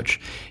deserves, which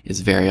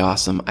is very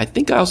awesome. I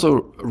think I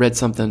also read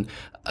something.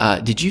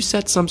 Did you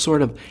set some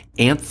sort of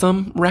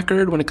anthem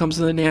record when it comes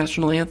to the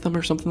national anthem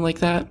or something like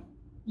that?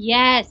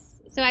 Yes.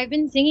 So I've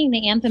been singing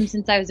the anthem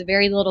since I was a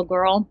very little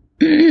girl,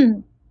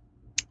 and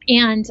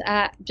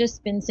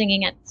just been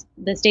singing at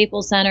the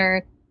Staples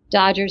Center,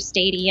 Dodger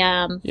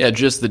Stadium. Yeah,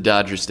 just the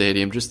Dodger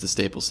Stadium, just the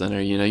Staples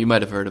Center. You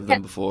might have heard of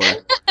them before.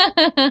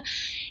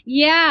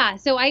 Yeah,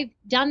 so I've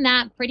done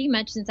that pretty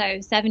much since I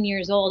was 7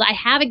 years old. I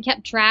haven't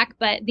kept track,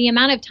 but the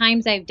amount of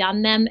times I've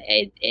done them,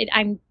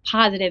 I'm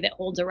positive it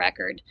holds a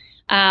record.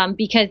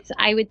 Because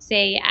I would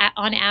say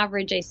on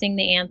average, I sing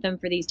the anthem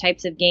for these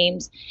types of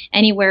games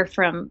anywhere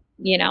from,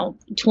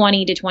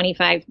 20 to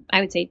 25,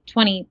 I would say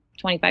 20,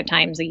 25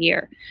 times a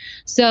year.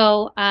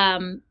 So,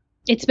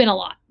 it's been a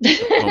lot.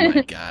 Oh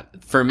my God.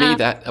 For me,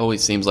 that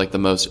always seems like the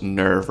most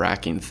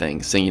nerve-wracking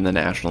thing, singing the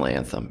national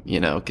anthem,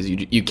 because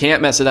you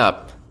can't mess it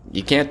up.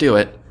 You can't do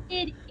it.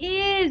 It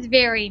is. is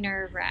very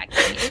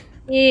nerve-wracking.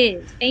 It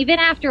is. Even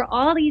after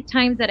all these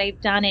times that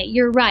I've done it,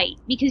 you're right,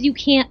 because you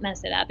can't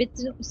mess it up.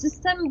 It's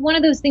just one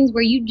of those things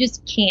where you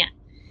just can't.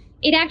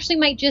 It actually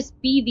might just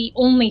be the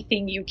only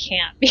thing you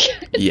can't.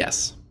 Because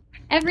Yes.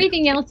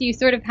 everything else you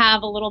sort of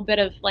have a little bit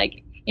of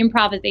like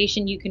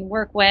improvisation you can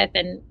work with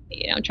and,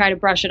 try to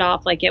brush it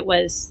off like it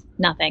was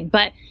nothing.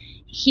 But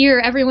here,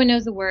 everyone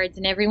knows the words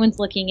and everyone's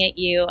looking at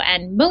you.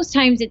 And most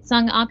times it's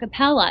sung a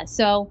cappella.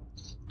 So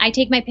I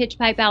take my pitch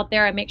pipe out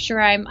there. I make sure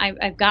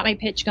I've got my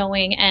pitch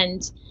going.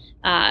 And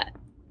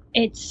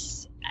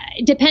it's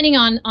depending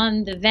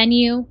on the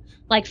venue.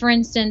 Like, for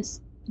instance,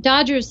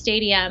 Dodgers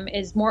Stadium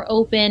is more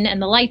open and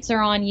the lights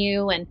are on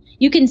you and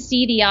you can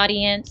see the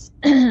audience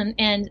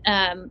and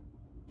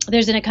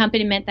there's an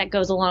accompaniment that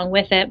goes along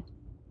with it.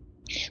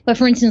 But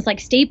for instance, like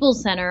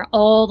Staples Center,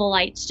 all the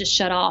lights just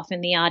shut off in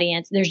the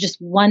audience. There's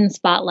just one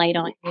spotlight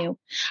on you.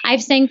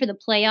 I've sang for the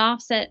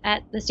playoffs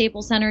at the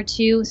Staples Center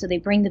too. So they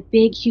bring the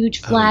big,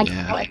 huge flag. Oh,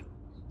 yeah.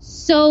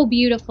 So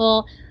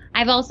beautiful.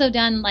 I've also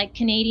done like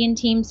Canadian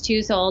teams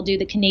too. So I'll do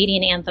the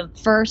Canadian anthem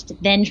first,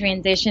 then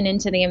transition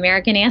into the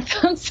American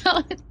anthem. So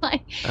it's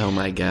like, Oh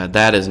my God,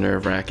 that is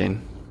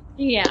nerve-wracking.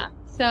 yeah.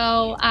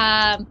 So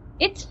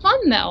it's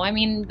fun though. I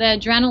mean, the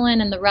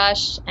adrenaline and the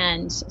rush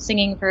and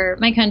singing for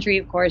my country,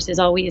 of course, is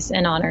always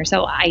an honor.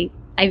 So I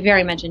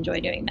very much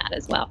enjoy doing that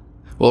as well.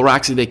 Well,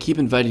 Roxy, they keep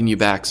inviting you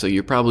back, so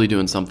you're probably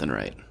doing something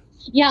right.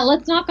 Yeah,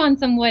 let's knock on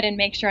some wood and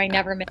make sure I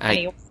never miss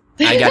any.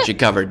 I got you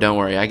covered. Don't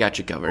worry, I got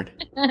you covered.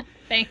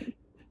 Thanks.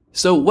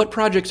 So what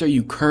projects are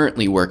you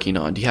currently working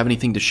on? Do you have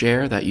anything to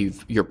share that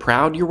you're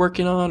proud you're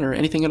working on or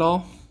anything at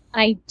all?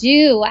 I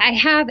do. I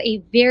have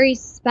a very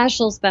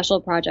special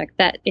project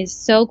that is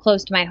so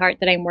close to my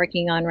heart that I'm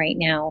working on right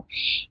now.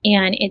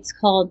 And it's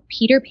called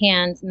Peter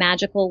Pan's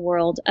Magical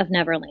World of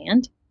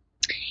Neverland.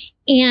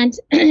 And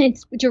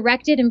it's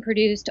directed and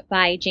produced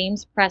by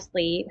James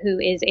Presley, who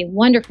is a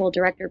wonderful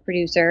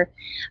director-producer,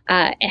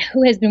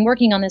 who has been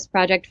working on this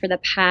project for the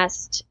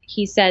past,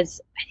 he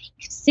says, I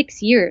think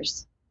 6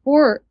 years,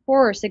 four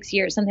or 6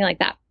 years, something like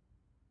that.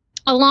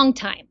 A long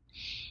time.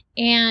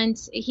 And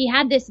he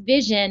had this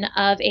vision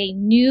of a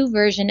new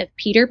version of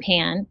Peter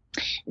Pan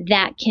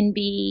that can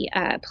be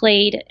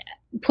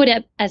put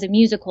up as a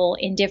musical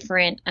in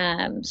different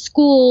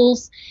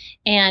schools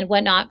and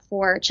whatnot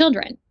for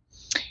children.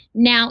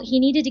 Now, he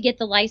needed to get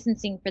the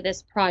licensing for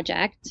this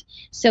project,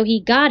 so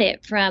he got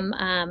it from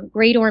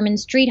Great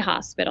Ormond Street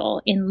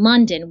Hospital in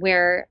London,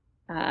 where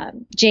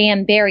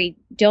J.M. Barrie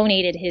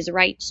donated his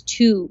rights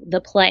to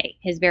the play,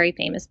 his very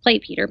famous play,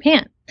 Peter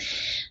Pan.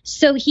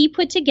 So he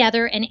put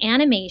together an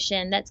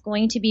animation that's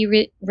going to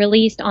be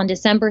released on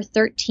December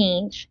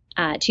 13th,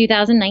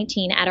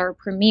 2019 at our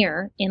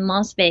premiere in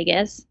Las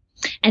Vegas.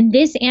 And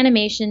this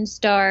animation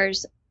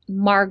stars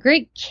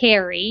Margaret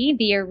Carey,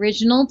 the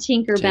original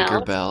Tinkerbell.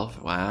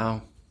 Tinkerbell,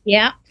 wow.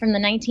 Yeah, from the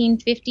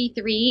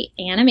 1953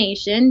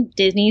 animation,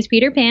 Disney's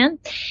Peter Pan,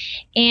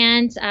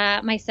 and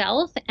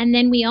myself. And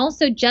then we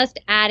also just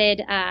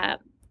added a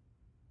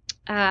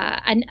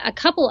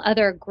couple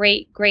other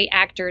great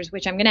actors,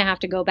 which I'm going to have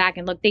to go back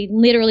and look. They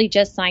literally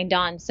just signed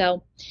on.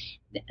 So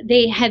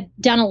they have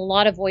done a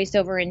lot of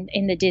voiceover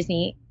in the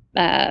Disney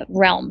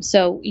realm.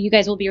 So you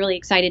guys will be really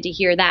excited to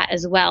hear that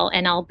as well.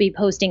 And I'll be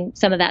posting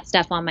some of that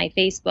stuff on my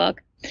Facebook.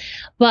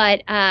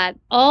 But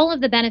all of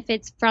the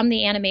benefits from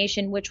the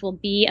animation, which will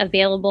be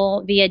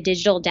available via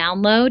digital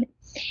download,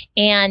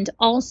 and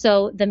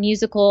also the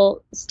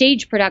musical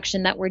stage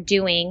production that we're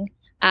doing,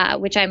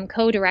 which I'm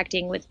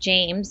co-directing with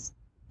James,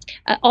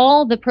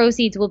 all the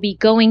proceeds will be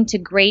going to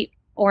Great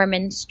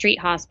Ormond Street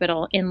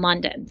Hospital in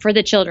London for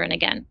the children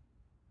again.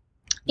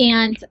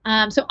 And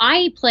so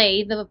I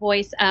play the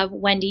voice of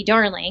Wendy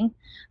Darling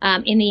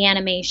in the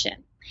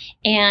animation.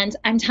 And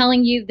I'm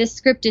telling you, this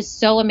script is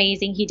so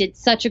amazing. He did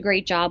such a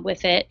great job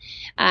with it.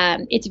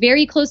 It's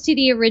very close to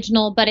the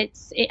original, but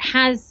it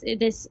has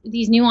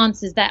these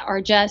nuances that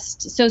are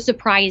just so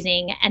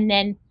surprising. And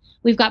then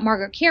we've got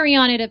Margaret Carey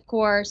on it, of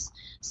course.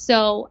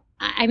 So,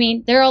 I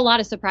mean, there are a lot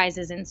of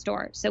surprises in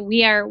store. So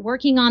we are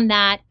working on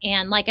that.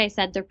 And like I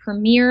said, the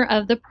premiere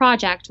of the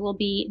project will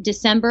be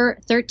December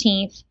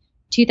 13th,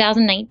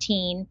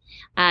 2019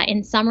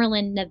 in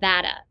Summerlin,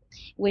 Nevada,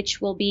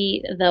 which will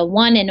be the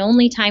one and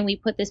only time we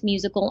put this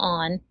musical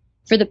on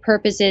for the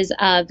purposes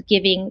of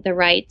giving the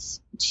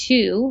rights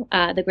to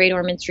the Great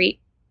Ormond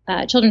Street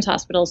Children's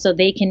Hospital so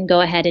they can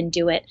go ahead and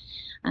do it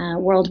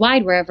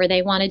worldwide wherever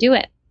they want to do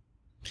it.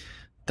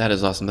 That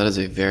is awesome. That is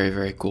a very,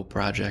 very cool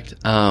project.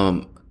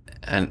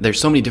 And there's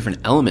so many different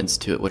elements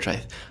to it, which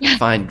I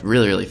find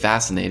really, really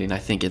fascinating. I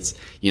think it's,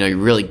 you're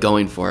really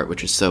going for it,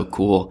 which is so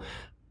cool.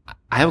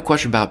 I have a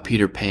question about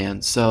Peter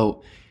Pan.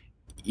 So,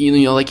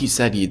 like you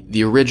said,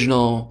 the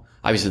original,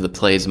 obviously the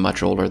play is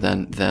much older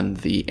than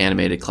the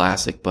animated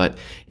classic, but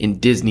in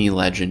Disney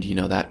legend,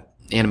 that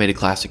animated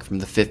classic from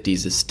the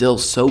 50s is still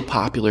so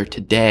popular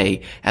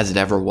today as it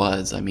ever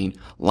was. I mean,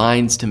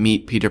 lines to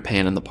meet Peter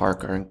Pan in the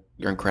park are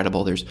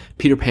incredible. There's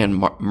Peter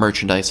Pan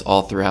merchandise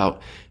all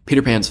throughout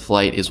Peter Pan's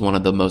flight is one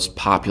of the most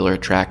popular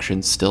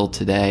attractions still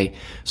today.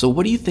 So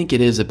what do you think it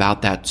is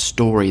about that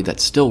story that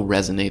still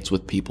resonates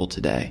with people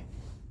today?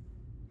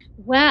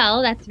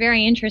 Well, that's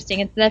very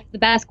interesting. That's the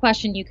best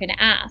question you can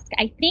ask.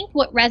 I think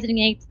what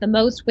resonates the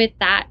most with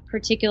that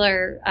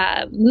particular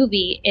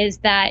movie is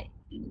that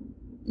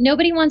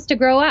nobody wants to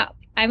grow up.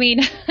 I mean,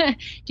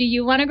 do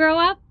you want to grow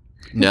up?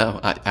 No,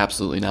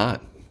 absolutely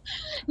not.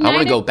 I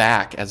want to go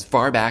back, as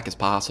far back as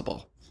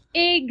possible.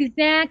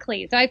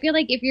 Exactly. So I feel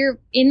like if you're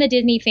in the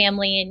Disney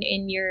family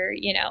and you're,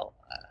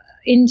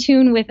 in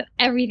tune with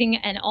everything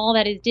and all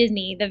that is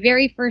Disney, the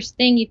very first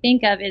thing you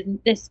think of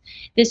is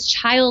this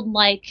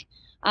childlike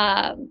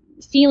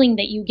feeling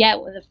that you get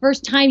the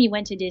first time you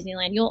went to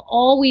Disneyland. You'll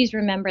always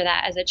remember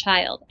that as a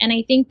child. And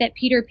I think that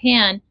Peter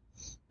Pan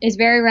is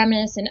very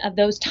reminiscent of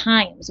those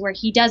times where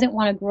he doesn't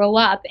want to grow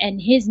up, and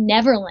his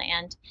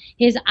Neverland,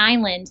 his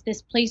island,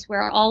 this place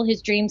where all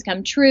his dreams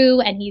come true,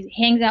 and he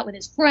hangs out with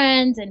his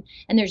friends, and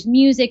there's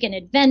music and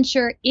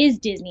adventure, is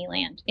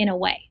Disneyland in a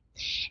way.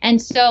 And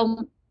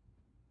so,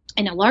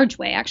 in a large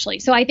way, actually.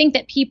 So I think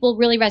that people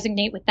really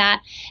resonate with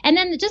that. And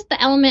then just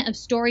the element of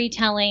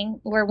storytelling,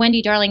 where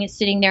Wendy Darling is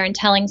sitting there and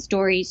telling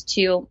stories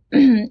to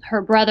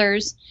her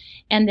brothers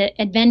and the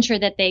adventure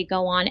that they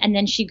go on. And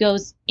then she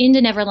goes into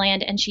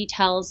Neverland and she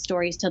tells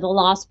stories to the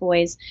Lost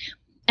Boys.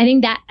 I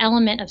think that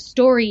element of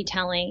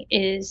storytelling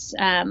is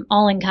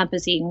all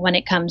encompassing when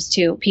it comes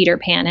to Peter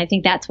Pan. I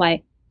think that's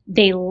why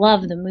they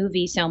love the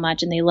movie so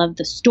much and they love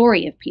the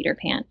story of Peter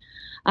Pan.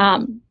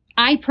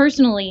 I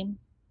personally,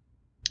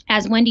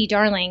 as Wendy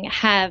Darling,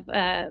 have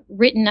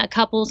written a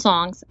couple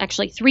songs,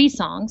 actually 3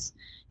 songs,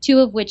 2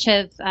 of which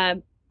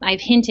I've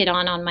hinted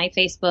on my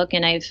Facebook,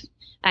 and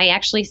I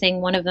actually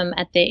sang one of them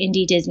at the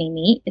Indie Disney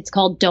Meet. It's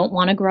called Don't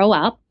Wanna Grow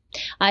Up.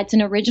 It's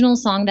an original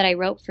song that I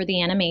wrote for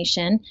the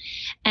animation.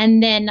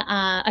 And then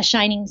A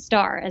Shining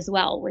Star as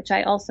well, which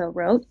I also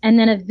wrote. And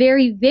then a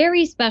very,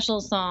 very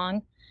special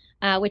song,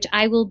 which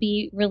I will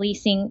be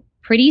releasing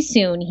pretty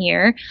soon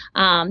here,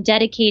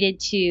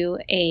 dedicated to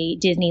a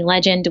Disney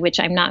legend,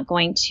 which I'm not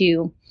going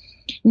to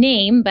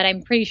name, but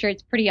I'm pretty sure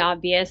it's pretty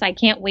obvious. I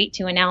can't wait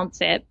to announce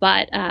it,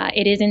 but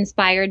it is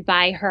inspired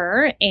by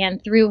her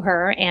and through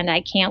her, and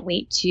I can't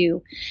wait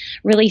to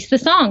release the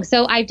song.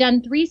 So I've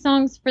done 3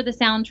 songs for the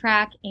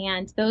soundtrack,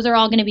 and those are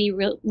all going to be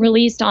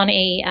released on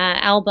a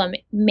album.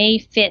 May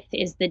 5th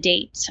is the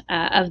date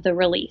of the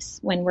release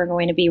when we're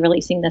going to be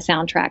releasing the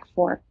soundtrack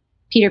for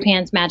Peter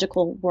Pan's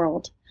Magical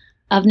World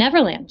of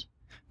Neverland.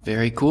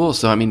 Very cool.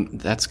 So, I mean,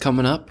 that's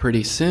coming up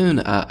pretty soon.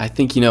 I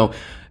think,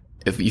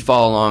 if you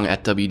follow along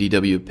at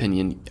WDW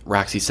Opinion,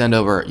 Roxy, send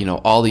over,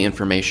 all the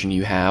information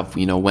you have,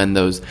 when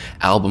those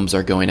albums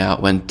are going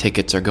out, when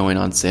tickets are going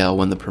on sale,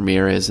 when the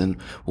premiere is, and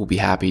we'll be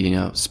happy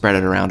to, spread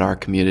it around our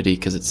community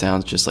because it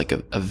sounds just like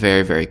a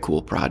very, very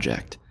cool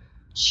project.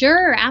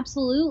 Sure,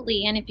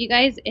 absolutely. And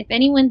if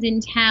anyone's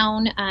in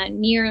town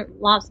near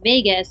Las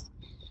Vegas,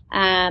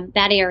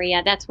 that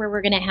area, that's where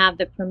we're going to have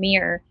the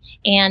premiere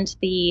and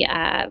the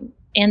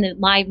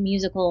live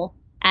musical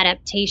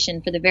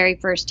adaptation for the very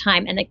first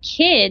time. And the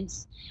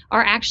kids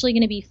are actually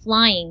going to be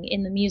flying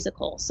in the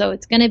musical. So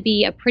it's going to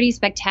be a pretty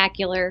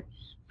spectacular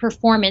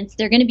performance.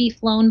 They're going to be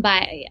flying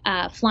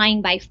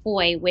by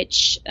Foy,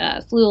 which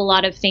flew a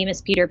lot of famous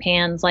Peter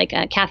Pans, like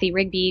Kathy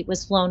Rigby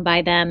was flown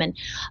by them, and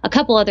a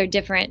couple other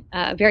different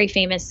very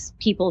famous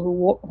people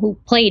who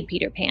played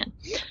Peter Pan.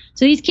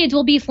 So these kids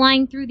will be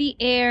flying through the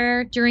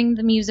air during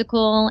the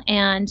musical,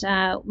 and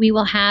we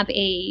will have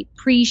a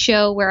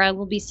pre-show where I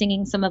will be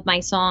singing some of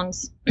my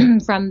songs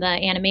from the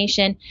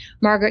animation.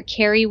 Margaret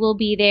Carey will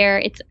be there.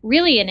 It's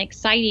really an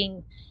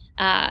exciting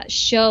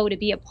show to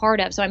be a part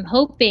of. So I'm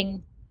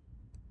hoping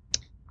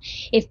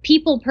if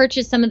people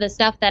purchase some of the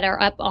stuff that are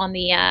up on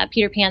the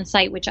Peter Pan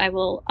site, which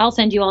I'll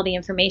send you all the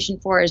information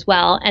for as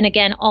well. And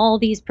again, all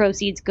these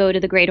proceeds go to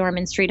the Great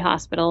Ormond Street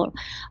Hospital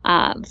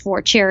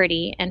for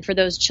charity and for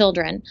those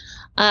children.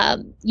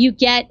 You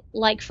get,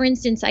 like, for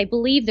instance, I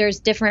believe there's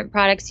different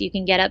products you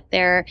can get up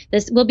there.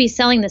 We'll be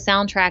selling the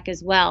soundtrack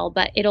as well,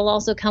 but it'll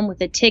also come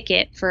with a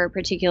ticket for a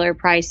particular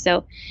price.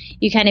 So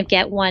you kind of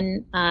get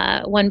one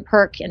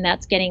perk, and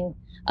that's getting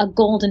a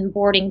golden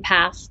boarding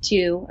pass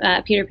to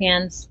Peter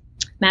Pan's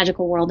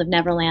Magical World of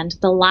Neverland,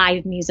 the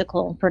live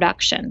musical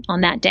production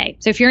on that day.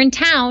 So if you're in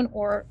town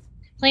or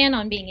plan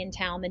on being in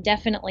town, then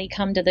definitely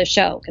come to the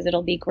show because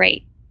it'll be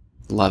great.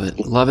 Love it,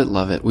 love it,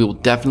 love it. We will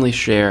definitely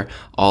share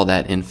all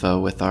that info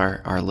with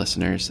our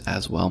listeners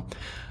as well.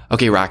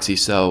 Okay, Roxy,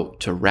 so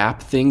to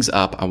wrap things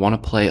up, I want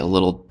to play a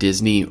little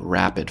Disney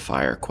rapid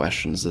fire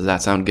questions. Does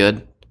that sound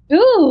good?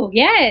 Ooh,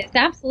 yes,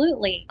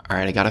 absolutely. All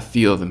right, I got a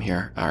few of them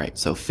here. All right,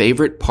 so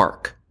favorite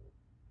park?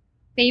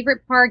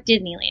 Favorite park,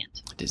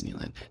 Disneyland.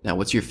 Disneyland. Now,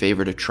 what's your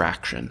favorite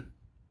attraction?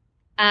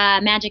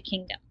 Magic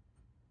Kingdom.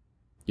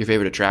 Your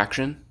favorite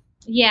attraction?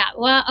 Yeah,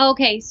 well,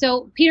 okay,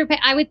 so Peter Pan,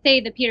 I would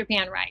say the Peter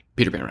Pan ride.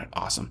 Peter Pan ride,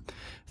 awesome.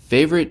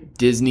 Favorite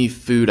Disney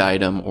food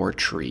item or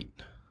treat?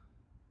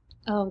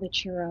 Oh, the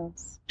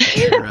churros.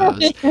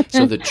 Churros.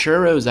 So the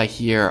churros I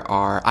hear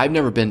are, I've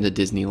never been to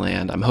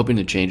Disneyland. I'm hoping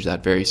to change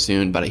that very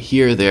soon, but I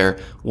hear they're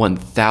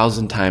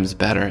 1,000 times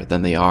better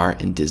than they are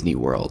in Disney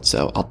World.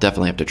 So I'll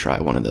definitely have to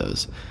try one of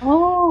those.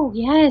 Oh,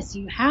 yes,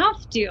 you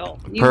have to. You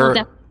will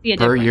definitely see a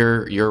per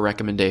difference. your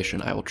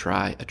recommendation, I will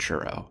try a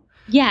churro.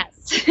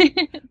 Yes.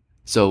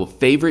 So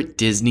favorite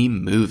Disney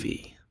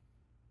movie?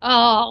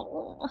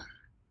 Oh.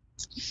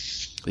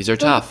 These are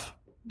tough.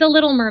 The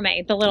Little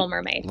Mermaid. The Little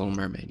Mermaid. Little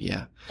Mermaid,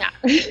 yeah. Yeah.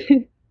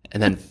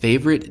 And then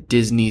favorite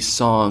Disney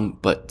song,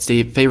 but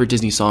say favorite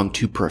Disney song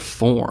to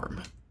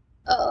perform.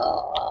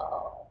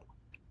 Oh.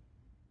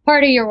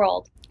 Part of Your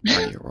World.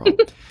 Part of Your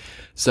World.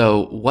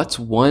 So what's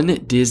one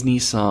Disney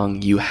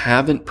song you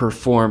haven't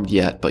performed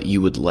yet, but you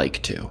would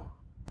like to?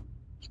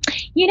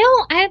 You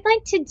know, I'd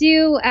like to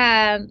do,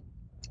 I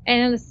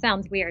know this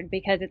sounds weird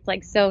because it's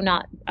like so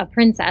not a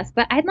princess,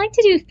 but I'd like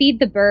to do Feed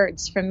the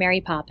Birds from Mary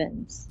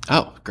Poppins.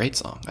 Oh, great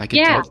song. I could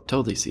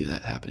totally see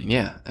that happening.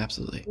 Yeah,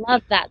 absolutely.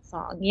 Love that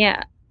song.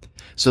 Yeah.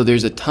 So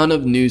there's a ton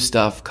of new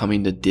stuff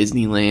coming to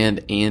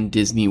Disneyland and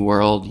Disney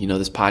World. You know,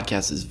 this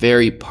podcast is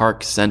very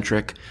park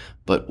centric,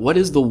 but what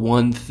is the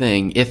one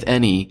thing, if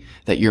any,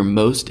 that you're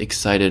most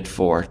excited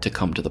for to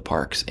come to the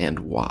parks and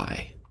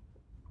why?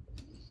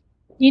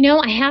 You know,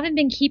 I haven't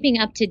been keeping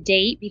up to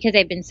date because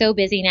I've been so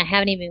busy and I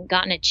haven't even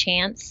gotten a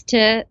chance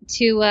to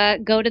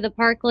go to the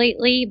park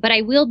lately, but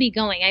I will be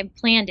going. I've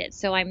planned it,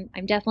 so I'm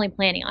definitely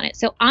planning on it.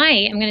 So I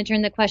am going to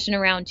turn the question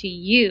around to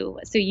you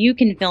so you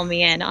can fill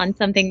me in on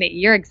something that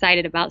you're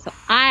excited about so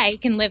I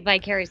can live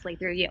vicariously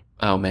through you.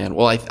 Oh, man.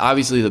 Well,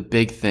 obviously the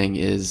big thing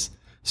is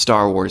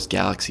Star Wars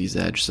Galaxy's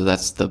Edge. So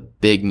that's the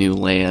big new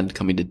land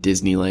coming to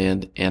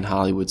Disneyland and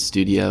Hollywood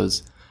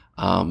Studios.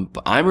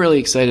 But I'm really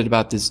excited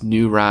about this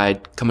new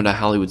ride coming to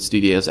Hollywood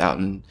Studios out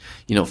in,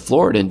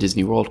 Florida and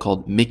Disney World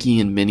called Mickey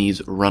and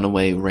Minnie's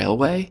Runaway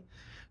Railway.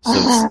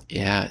 So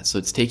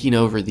it's taking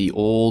over the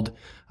old,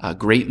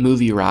 great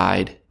movie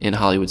ride in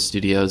Hollywood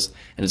Studios.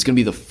 And it's going to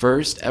be the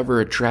first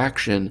ever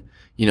attraction,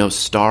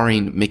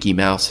 starring Mickey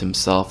Mouse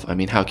himself. I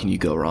mean, how can you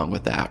go wrong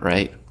with that,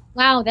 right?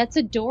 Wow, that's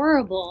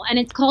adorable. And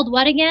it's called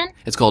what again?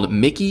 It's called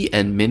Mickey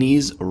and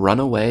Minnie's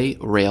Runaway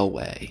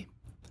Railway.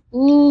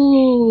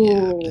 Ooh.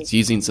 Yeah, it's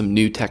using some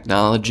new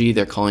technology.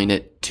 They're calling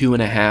it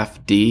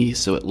 2.5D,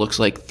 so it looks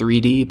like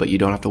 3D, but you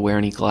don't have to wear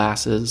any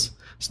glasses.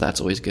 So that's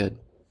always good.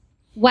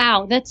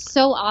 Wow, that's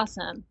so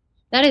awesome.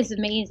 That is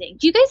amazing.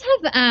 Do you guys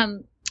have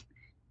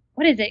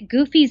what is it?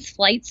 Goofy's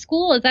Flight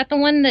School? Is that the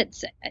one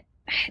that's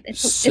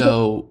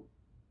So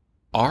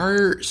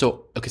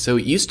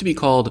it used to be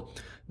called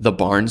the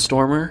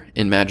Barnstormer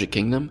in Magic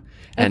Kingdom,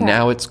 and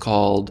now it's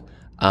called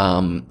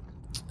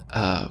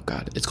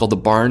it's called the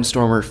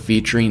Barnstormer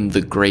featuring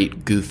the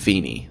Great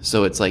Goofini.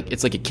 So it's like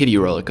a kiddie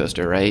roller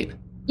coaster, right?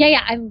 Yeah,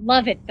 I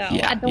love it though.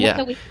 Yeah, the one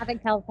that we have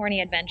at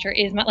California Adventure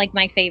is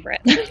my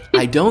favorite.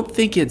 I don't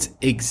think it's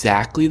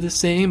exactly the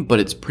same, but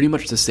it's pretty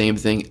much the same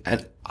thing.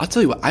 And I'll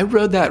tell you what, I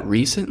rode that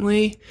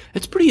recently.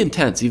 It's pretty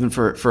intense, even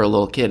for a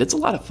little kid. It's a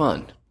lot of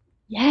fun.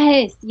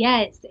 Yes,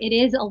 it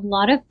is a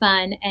lot of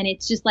fun, and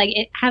it's just like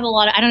it has a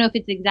lot of. I don't know if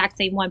it's the exact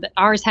same one, but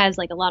ours has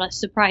like a lot of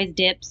surprise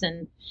dips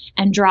and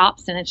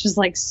drops, and it's just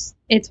like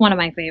it's one of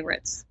my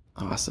favorites.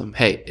 Awesome.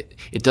 Hey,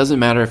 it doesn't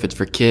matter if it's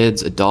for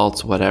kids,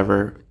 adults,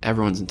 whatever.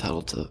 Everyone's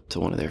entitled to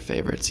one of their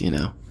favorites,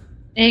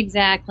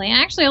 Exactly.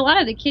 And actually, a lot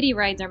of the kiddie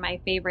rides are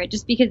my favorite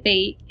just because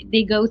they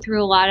go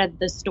through a lot of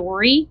the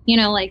story.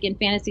 Like in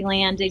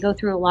Fantasyland, they go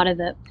through a lot of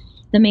the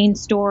main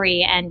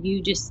story, and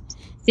you just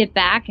sit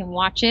back and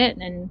watch it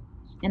and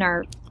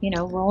are,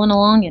 rolling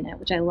along in it,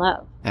 which I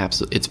love.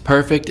 Absolutely. It's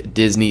perfect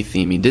Disney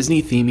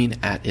theming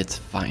at its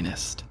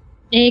finest.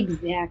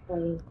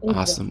 Exactly.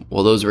 Awesome.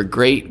 Well, those were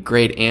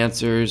great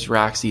answers,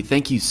 Roxy.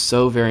 Thank you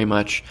so very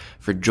much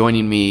for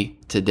joining me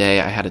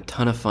today. I had a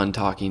ton of fun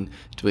talking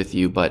with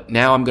you, but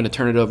now I'm going to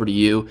turn it over to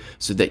you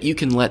so that you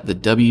can let the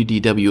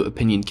WDW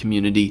Opinion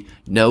community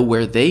know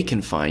where they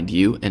can find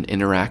you and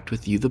interact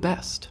with you the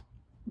best.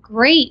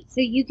 Great.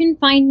 So you can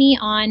find me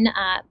on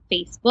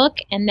Facebook,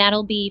 and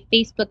that'll be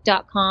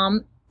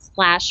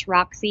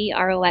facebook.com/Roxy,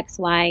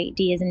 ROXY,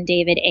 D as in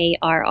David,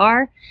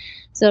 ARR.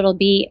 So it'll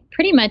be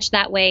pretty much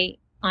that way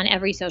on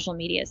every social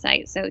media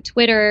site. So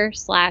Twitter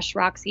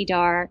 /Roxy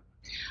Darr,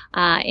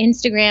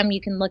 Instagram, you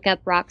can look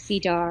up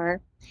Roxy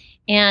Darr.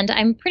 And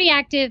I'm pretty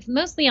active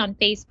mostly on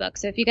Facebook.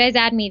 So if you guys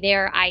add me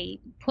there, I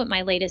put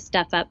my latest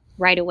stuff up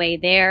right away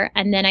there.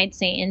 And then I'd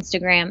say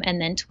Instagram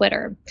and then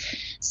Twitter.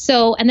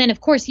 So, and then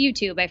of course,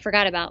 YouTube. I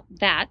forgot about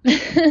that.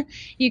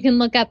 You can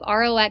look up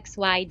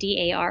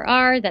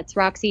ROXYDARR. That's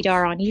Roxy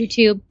Darr on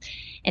YouTube.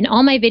 And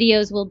all my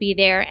videos will be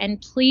there. And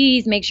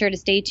please make sure to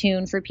stay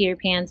tuned for Peter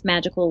Pan's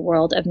Magical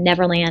World of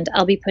Neverland.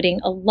 I'll be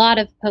putting a lot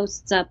of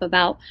posts up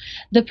about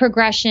the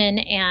progression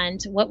and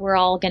what we're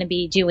all going to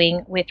be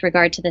doing with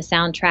regard to the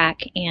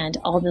soundtrack and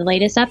all the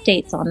latest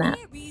updates on that.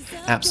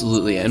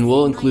 Absolutely. And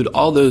we'll include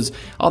all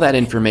that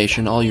information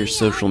information, all your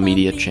social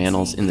media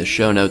channels in the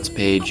show notes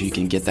page. You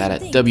can get that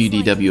at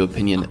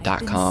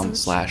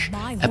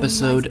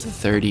wdwopinion.com/episode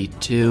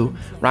 32.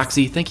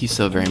 Roxy, thank you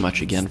so very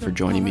much again for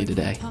joining me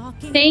today.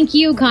 Thank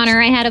you,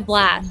 Connor. I had a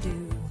blast.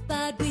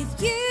 But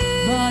with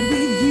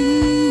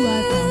you,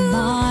 I found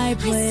my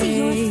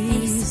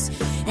place.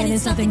 And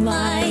it's nothing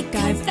like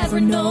I've ever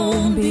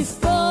known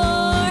before.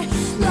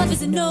 Love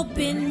is an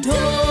open door.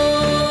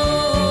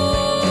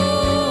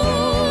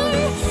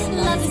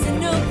 Love is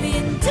an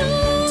open door.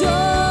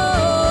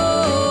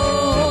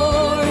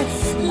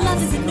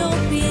 Love is an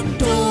open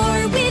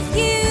door with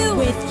you.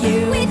 With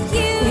you. With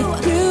you.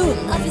 With you.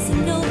 Love is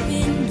an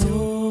open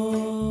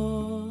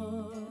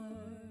door.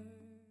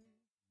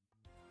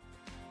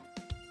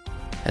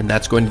 And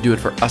that's going to do it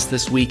for us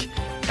this week.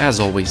 As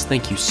always,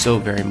 thank you so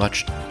very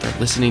much for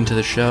listening to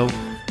the show.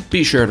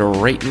 Be sure to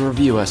rate and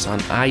review us on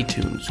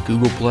iTunes,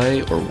 Google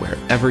Play, or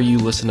wherever you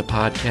listen to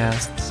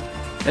podcasts.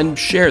 And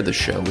share the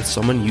show with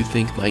someone you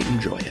think might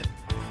enjoy it.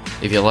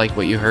 If you like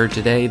what you heard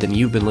today, then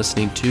you've been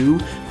listening to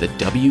the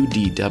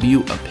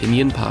WDW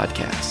Opinion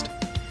Podcast.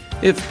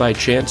 If by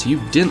chance you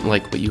didn't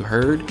like what you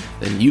heard,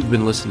 then you've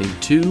been listening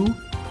to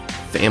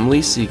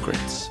Family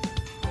Secrets.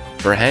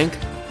 For Hank,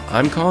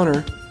 I'm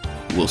Connor.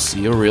 We'll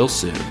see you real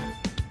soon.